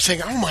that's what I'm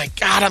saying. Oh, my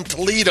God, I'm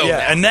Toledo Yeah,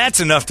 now. and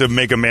that's enough to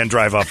make a man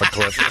drive off a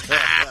cliff.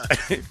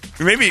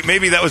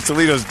 maybe that was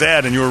Toledo's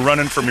dad, and you were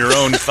running from your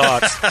own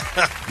thoughts.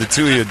 The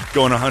two of you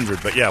going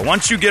 100. But yeah,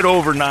 once you get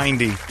over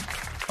 90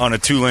 on a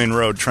 2-lane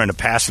road trying to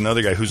pass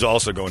another guy who's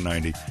also going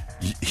 90,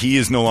 he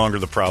is no longer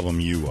the problem.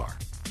 You are.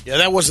 Yeah,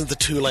 that wasn't the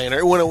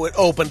 2-laner. When it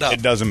opened up.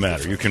 It doesn't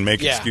matter. You can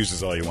make Yeah.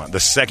 excuses all you want. The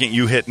second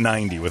you hit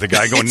 90 with a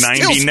guy going It's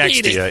 90 still next to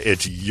speeding. you,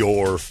 it's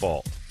your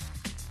fault.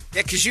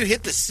 Yeah, because you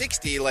hit the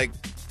 60 like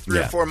 3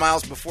 Yeah. or 4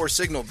 miles before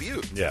Signal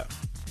Butte. Yeah.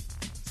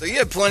 So you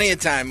had plenty of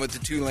time with the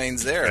 2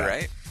 lanes there, Yeah.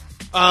 right?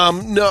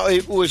 No,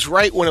 it was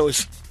right when it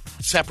was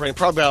separating,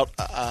 probably about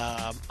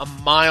a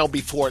mile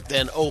before it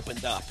then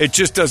opened up. It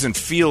just doesn't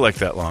feel like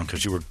that long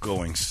because you were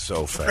going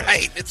so fast.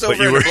 Right, it's But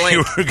over you in were, a blink.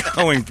 you were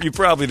going. You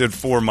probably did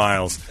 4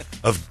 miles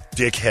of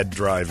dickhead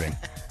driving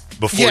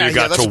before Yeah, you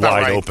got that's to about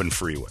wide right. open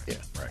freeway. Yeah,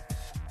 right.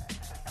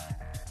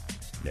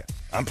 Yeah,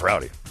 I'm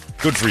proud of you.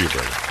 Good for you,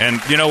 brother.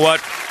 And you know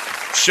what?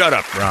 Shut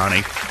up, Ronnie.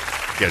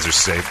 You guys are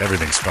safe.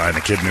 Everything's fine.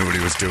 The kid knew what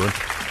he was doing.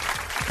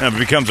 And if it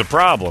becomes a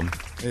problem,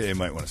 you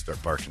might want to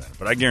start barking at it.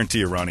 But I guarantee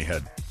you, Ronnie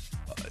had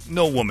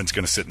no woman's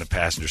going to sit in the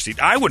passenger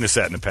seat. I wouldn't have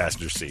sat in the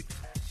passenger seat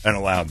and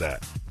allowed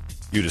that.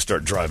 You to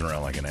start driving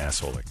around like an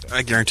asshole like that.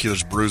 I guarantee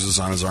there's bruises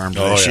on his arm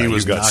today. Oh, yeah, She you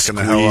was got knocking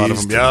the hell out of him.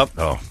 squeezed Yep. and-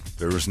 oh,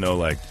 there was no,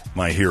 like,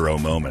 my hero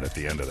moment at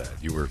the end of that.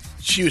 You were,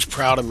 She was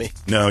proud of me.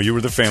 no, you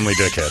were the family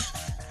dickhead.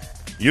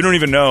 You don't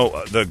even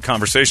know the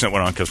conversation that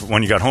went on because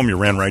when you got home, you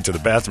ran right to the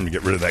bathroom to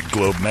get rid of that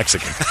Globe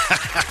Mexican.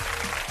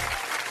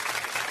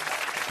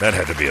 That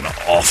had to be an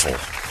awful,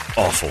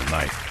 awful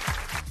night.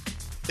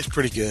 It's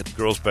pretty good.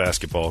 Girls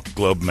basketball,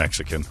 Globe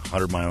Mexican,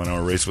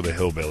 100-mile-an-hour race with a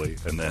hillbilly,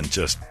 and then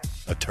just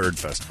a turd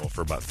festival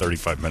for about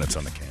 35 minutes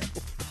on the can.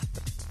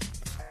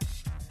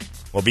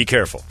 Well, be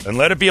careful. And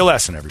let it be a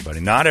lesson, everybody.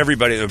 Not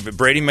everybody.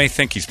 Brady may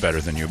think he's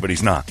better than you, but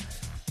he's not.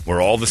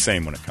 We're all the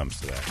same when it comes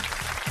to that.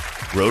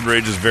 Road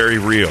rage is very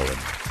real and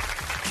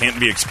can't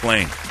be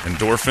explained.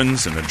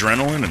 Endorphins and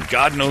adrenaline and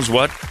God knows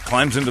what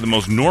climbs into the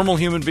most normal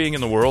human being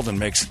in the world and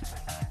makes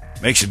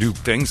you do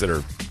things that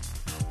are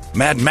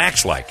Mad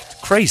Max-like. It's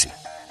crazy.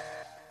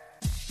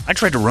 I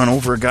tried to run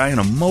over a guy in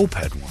a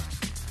moped once.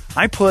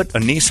 I put a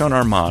Nissan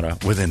Armada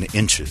within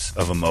inches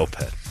of a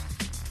moped.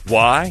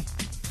 Why?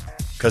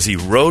 Because he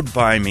rode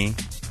by me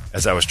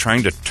as I was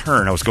trying to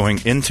turn. I was going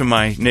into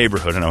my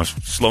neighborhood, and I was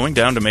slowing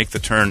down to make the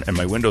turn, and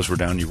my windows were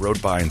down. He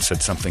rode by and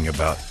said something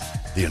about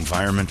the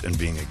environment and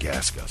being a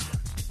gas guzzler.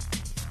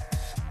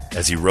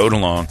 As he rode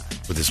along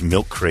with his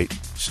milk crate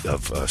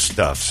of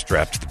stuff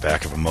strapped to the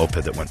back of a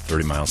moped that went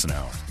 30 miles an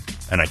hour.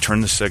 And I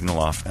turned the signal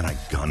off, and I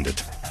gunned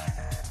it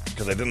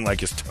because I didn't like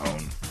his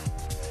tone.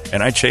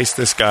 And I chased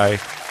this guy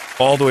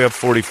all the way up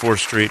 44th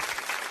Street.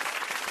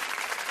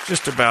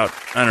 Just about,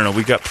 I don't know,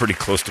 we got pretty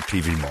close to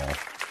PV Mall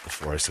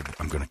before I said,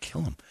 I'm going to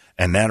kill him.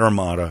 And that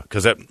Armada,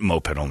 because that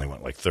moped only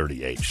went like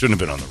 38, shouldn't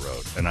have been on the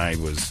road. And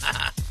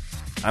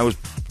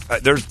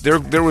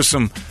there was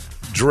some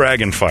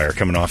dragon fire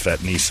coming off that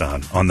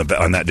Nissan on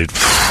that dude.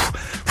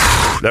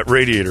 that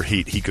radiator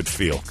heat he could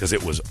feel because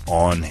it was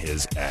on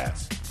his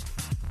ass.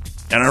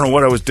 And I don't know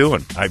what I was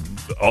doing.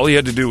 All he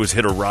had to do was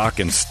hit a rock,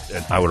 and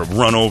I would have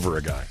run over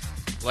a guy.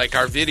 Like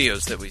our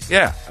videos that we see.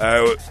 Yeah.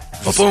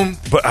 Boom.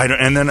 But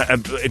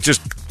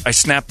I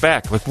snapped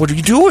back. Like, what are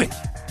you doing?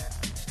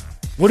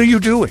 What are you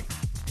doing?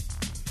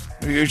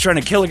 You're trying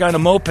to kill a guy on a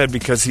moped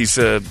because he's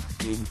a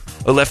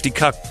lefty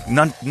cuck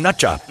nut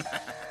job.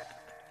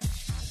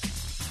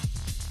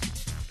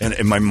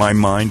 And my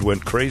mind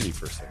went crazy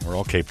for a second. We're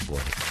all capable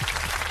of it.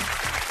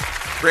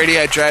 Brady,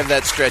 I drive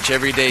that stretch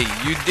every day.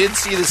 You did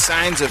see the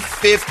signs of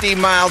 50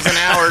 miles an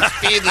hour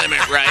speed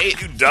limit, right?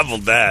 You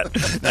doubled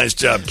that. Nice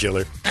job,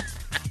 killer.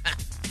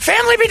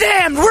 Family be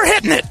damned. We're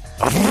hitting it.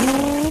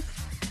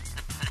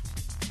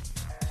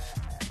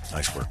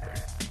 Nice work,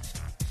 Brady.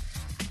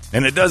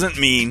 And it doesn't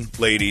mean,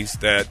 ladies,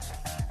 that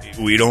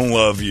we don't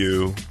love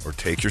you or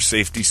take your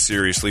safety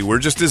seriously. We're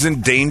just as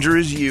in danger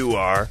as you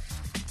are.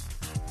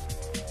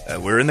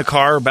 We're in the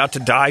car about to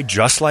die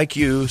just like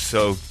you,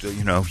 so,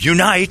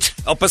 unite.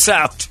 Help us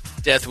out.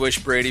 Death wish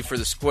Brady for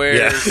the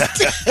squares.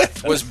 Yeah.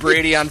 Was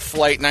Brady on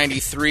Flight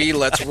 93?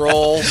 Let's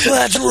roll.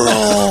 Let's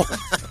roll.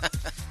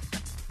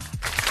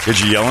 Did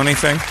you yell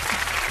anything?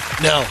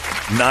 No.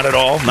 Not at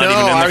all? Not no, even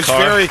in the I was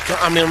car?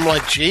 I'm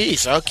like,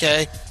 geez,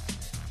 okay.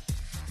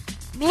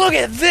 Look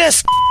at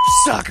this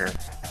sucker.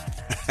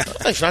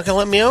 He's not going to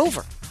let me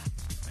over.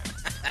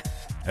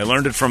 I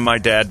learned it from my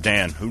dad,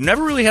 Dan, who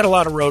never really had a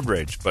lot of road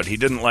rage, but he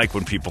didn't like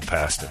when people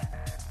passed him.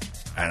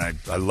 And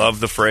I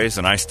love the phrase,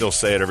 and I still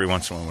say it every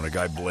once in a while when a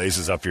guy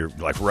blazes up your,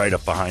 like right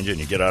up behind you, and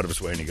you get out of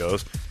his way and he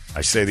goes.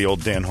 I say the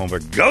old Dan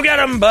Holmberg, go get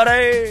him,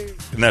 buddy!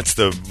 And that's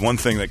the one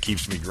thing that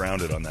keeps me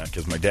grounded on that,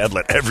 because my dad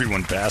let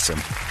everyone pass him,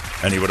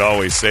 and he would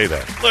always say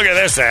that. Look at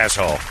this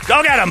asshole.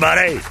 Go get him,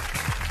 buddy!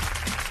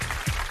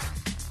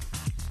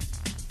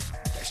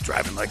 He's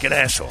driving like an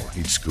asshole.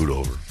 He'd scoot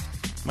over.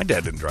 My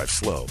dad didn't drive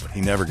slow, but he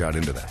never got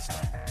into that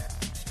stuff.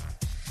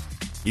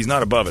 He's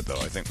not above it,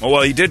 though, I think.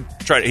 Well, he did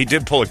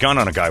pull a gun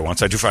on a guy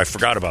once. I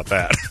forgot about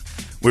that.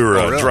 We were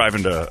really?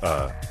 driving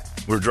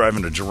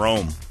to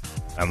Jerome,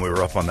 and we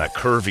were up on that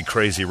curvy,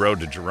 crazy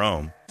road to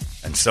Jerome,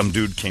 and some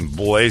dude came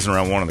blazing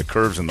around one of the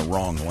curves in the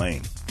wrong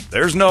lane.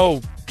 There's no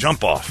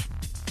jump off.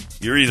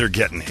 You're either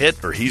getting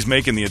hit or he's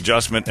making the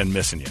adjustment and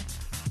missing you.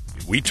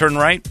 We turn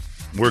right,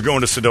 we're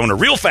going to Sedona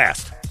real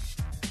fast.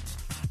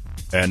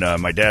 And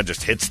my dad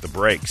just hits the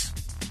brakes.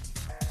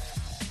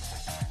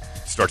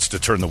 Starts to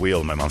turn the wheel,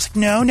 and my mom's like,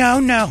 no.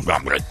 I'm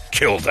going to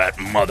kill that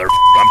mother.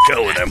 I'm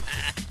killing him.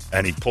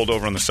 And he pulled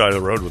over on the side of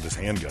the road with his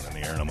handgun in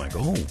the air. And I'm like,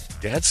 oh,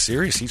 Dad's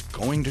serious. He's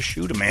going to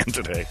shoot a man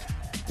today.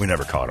 We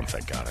never caught him,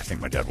 thank God. I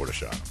think my dad would have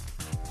shot him.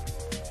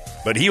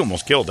 But he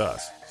almost killed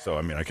us. So,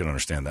 I mean, I can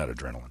understand that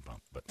adrenaline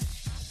pump. But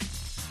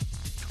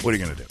what are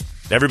you going to do?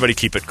 Everybody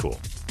keep it cool.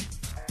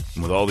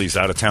 And with all these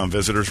out-of-town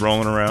visitors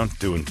rolling around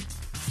doing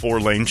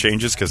 4-lane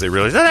changes because they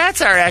realized,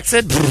 that's our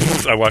exit.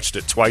 I watched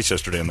it twice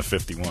yesterday on the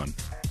 51.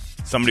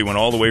 Somebody went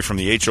all the way from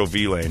the HOV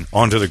lane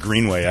onto the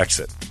Greenway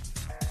exit.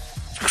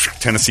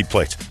 Tennessee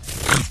plates.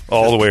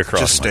 All the way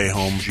across. Just stay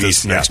home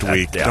this next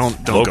week. Yeah.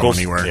 Don't Locals, go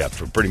anywhere. Yeah,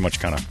 pretty much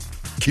kind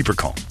of keep her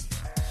calm.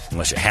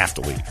 Unless you have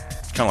to leave.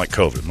 It's kind of like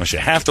COVID. Unless you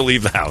have to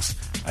leave the house,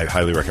 I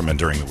highly recommend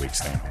during the week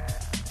staying home.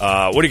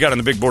 What do you got on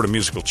the big board of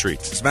musical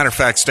treats? As a matter of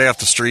fact, stay off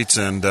the streets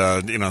and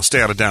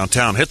stay out of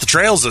downtown. Hit the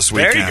trails this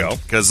weekend. There you go.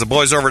 Because the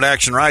boys over at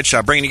Action Ride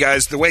Shop bringing you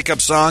guys the wake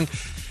up song.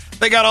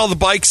 They got all the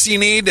bikes you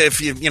need.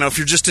 If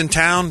you're just in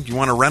town, you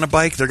want to rent a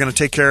bike, they're going to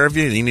take care of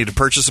you. You need to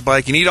purchase a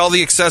bike. You need all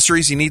the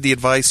accessories. You need the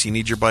advice. You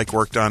need your bike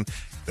worked on.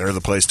 They're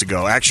the place to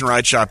go.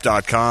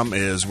 ActionRideShop.com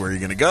is where you're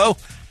going to go.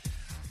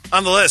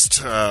 On the list,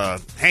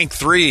 Hank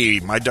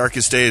 3, My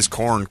Darkest Days,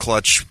 Korn,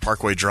 Clutch,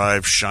 Parkway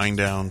Drive,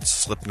 Shinedown,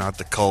 Slipknot,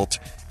 The Cult.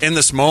 In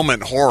This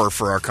Moment, Horror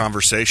for our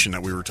conversation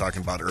that we were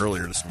talking about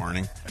earlier this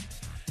morning.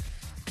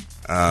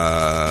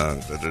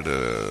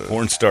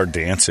 Porn star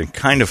dancing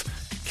kind of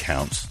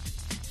counts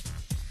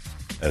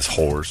as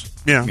whores.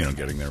 Yeah.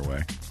 Getting their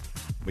way.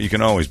 But you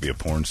can always be a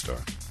porn star.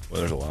 Well,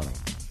 there's a lot of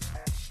them.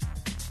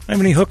 I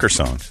have any hooker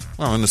songs?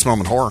 Well, In This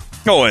Moment, Horror.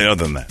 Oh,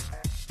 other than that.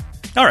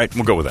 All right,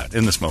 we'll go with that.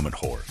 In This Moment,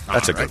 Horror.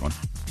 That's a good one.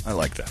 I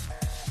like that.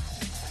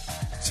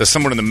 So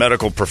someone in the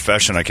medical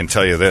profession, I can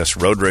tell you this.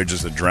 Road rage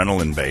is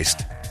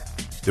adrenaline-based.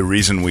 The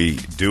reason we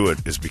do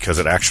it is because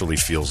it actually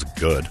feels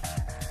good.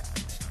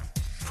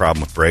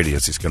 Problem with Brady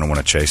is he's going to want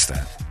to chase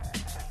that.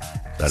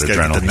 That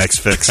adrenaline. Get the next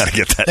fix. Got to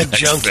get that next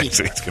junkie. fix.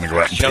 He's going to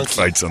go out and pick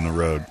fights on the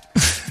road.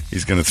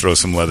 He's going to throw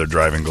some leather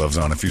driving gloves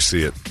on. If you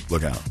see it,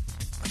 look out.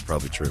 That's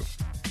probably true.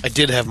 I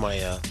did have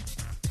my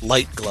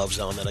light gloves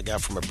on that I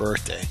got for my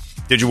birthday.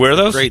 Did you wear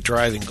those? Great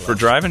driving gloves. For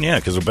driving? Yeah,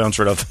 because it'll bounce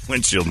right off the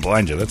windshield and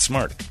blind you. That's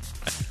smart.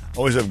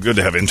 Always good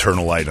to have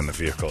internal light in the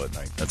vehicle at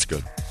night. That's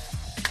good.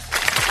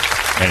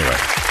 Anyway,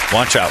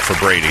 watch out for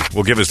Brady.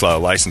 We'll give his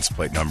license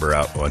plate number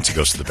out once he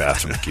goes to the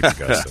bathroom to keep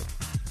you guys. So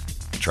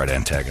try to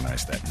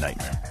antagonize that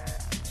nightmare.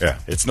 Yeah,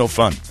 it's no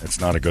fun. It's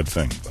not a good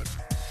thing, but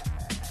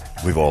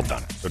we've all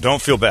done it. So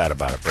don't feel bad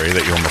about it, Brady,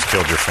 that you almost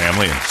killed your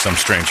family and some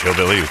strange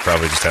hillbilly who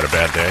probably just had a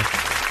bad day.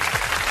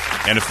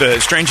 And if the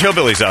strange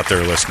hillbillies out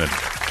there are listening,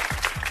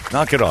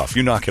 Knock it off.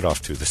 You knock it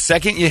off, too. The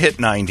second you hit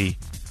 90,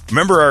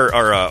 remember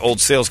our old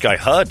sales guy,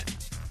 Hud?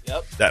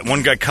 Yep. That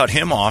one guy cut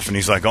him off, and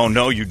he's like, oh,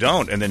 no, you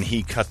don't. And then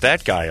he cut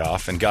that guy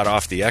off and got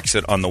off the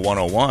exit on the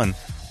 101.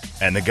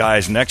 And the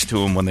guy's next to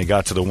him when they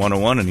got to the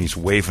 101, and he's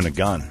waving a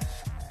gun.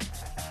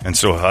 And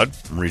so Hud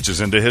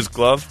reaches into his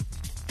glove,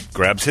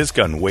 grabs his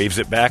gun, waves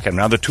it back, and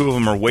now the two of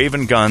them are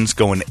waving guns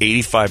going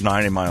 85,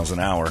 90 miles an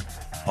hour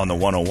on the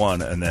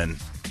 101. And then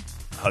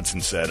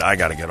Hudson said, I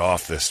got to get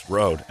off this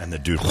road. And the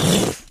dude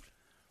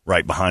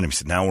right behind him, he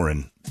said, now we're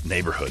in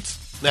neighborhoods.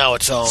 Now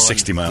it's on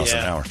 60 miles an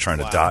hour, trying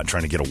to dodge,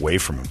 trying to get away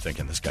from him,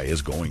 thinking this guy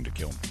is going to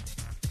kill me.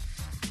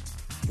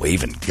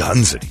 Waving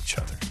guns at each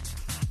other.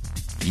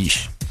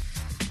 Yeesh.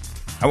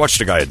 I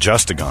watched a guy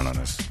adjust a gun on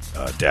his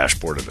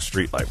dashboard at a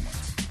streetlight once.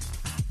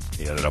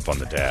 He had it up on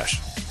the dash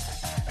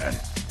and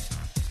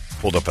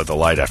pulled up at the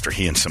light after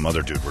he and some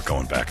other dude were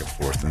going back and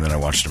forth. And then I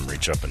watched him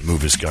reach up and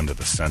move his gun to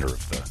the center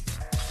of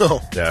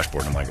the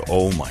dashboard. I'm like,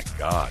 oh, my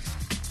God.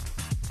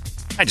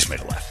 I just made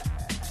a left.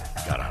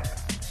 Got out of it.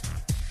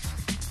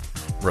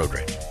 Road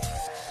rage.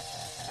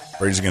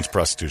 Brady's against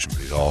prostitution,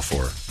 but he's all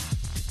for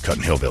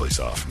cutting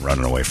hillbillies off and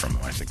running away from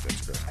them. I think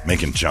that's great.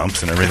 Making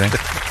jumps and everything.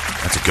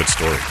 That's a good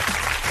story.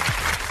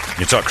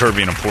 You taught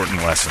Kirby an important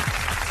lesson.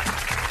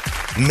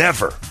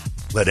 Never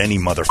let any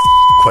mother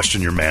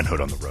question your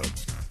manhood on the road.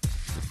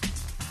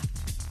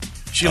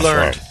 She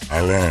learned. Right.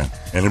 I learned.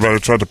 Anybody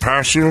try to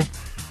pass you,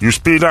 you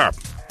speed up.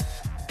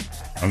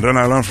 And then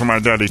I learned from my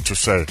daddy to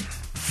say,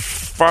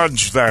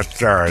 fudge that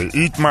guy,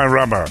 eat my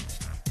rubber.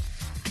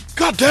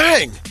 God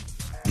dang.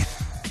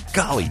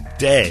 Golly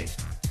day.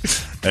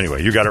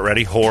 Anyway, you got it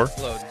ready? Whore?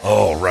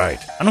 Oh, right.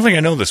 I don't think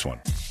I know this one.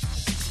 I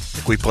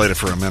think we played it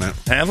for a minute.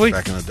 Have we?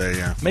 Back in the day,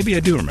 yeah. Maybe I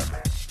do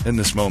remember. In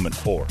this moment,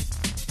 whore.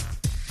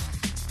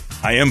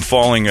 I am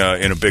falling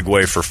in a big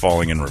way for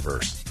Falling in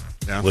Reverse.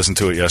 Yeah. Listened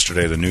to it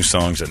yesterday, the new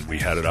songs, and we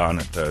had it on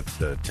at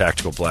the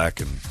Tactical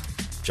Black, and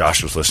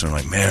Josh was listening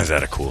like, man, is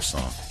that a cool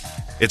song.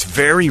 It's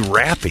very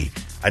rappy.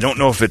 I don't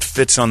know if it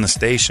fits on the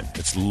station.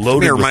 It's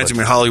loaded. It reminds me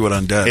of Hollywood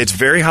Undead. It's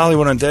very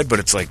Hollywood Undead, but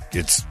it's like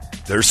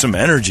there's some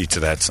energy to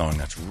that song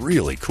that's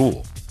really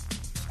cool.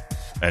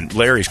 And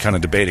Larry's kind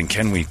of debating,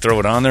 can we throw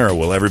it on there, or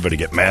will everybody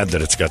get mad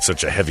that it's got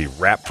such a heavy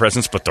rap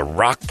presence? But the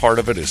rock part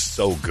of it is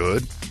so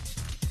good.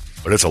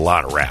 But it's a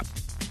lot of rap.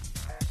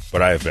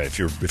 But if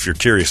you're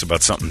curious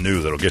about something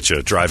new that'll get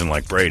you driving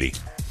like Brady,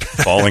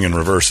 Falling in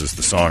Reverse is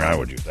the song I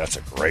would use. That's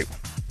a great one.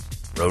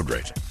 Road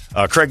raging.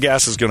 Craig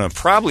Gass is going to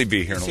probably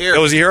be here.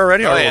 Oh, is he here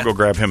already? Oh, yeah. We'll go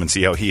grab him and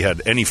see how he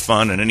had any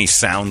fun and any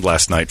sound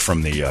last night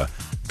from the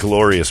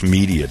glorious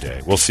media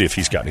day. We'll see if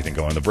he's got anything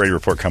going. The Brady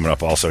Report coming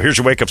up also. Here's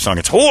your wake-up song.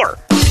 It's Whore.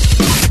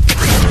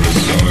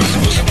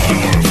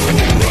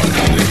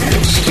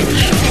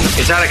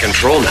 It's out of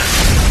control now.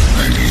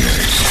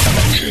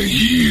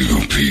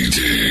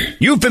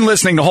 You've been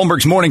listening to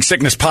Holmberg's Morning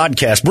Sickness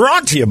Podcast,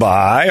 brought to you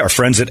by our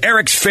friends at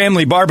Eric's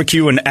Family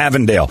Barbecue in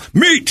Avondale.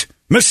 Meet,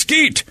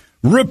 mesquite,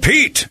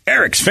 repeat.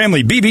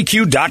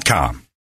 Eric'sFamilyBBQ.com.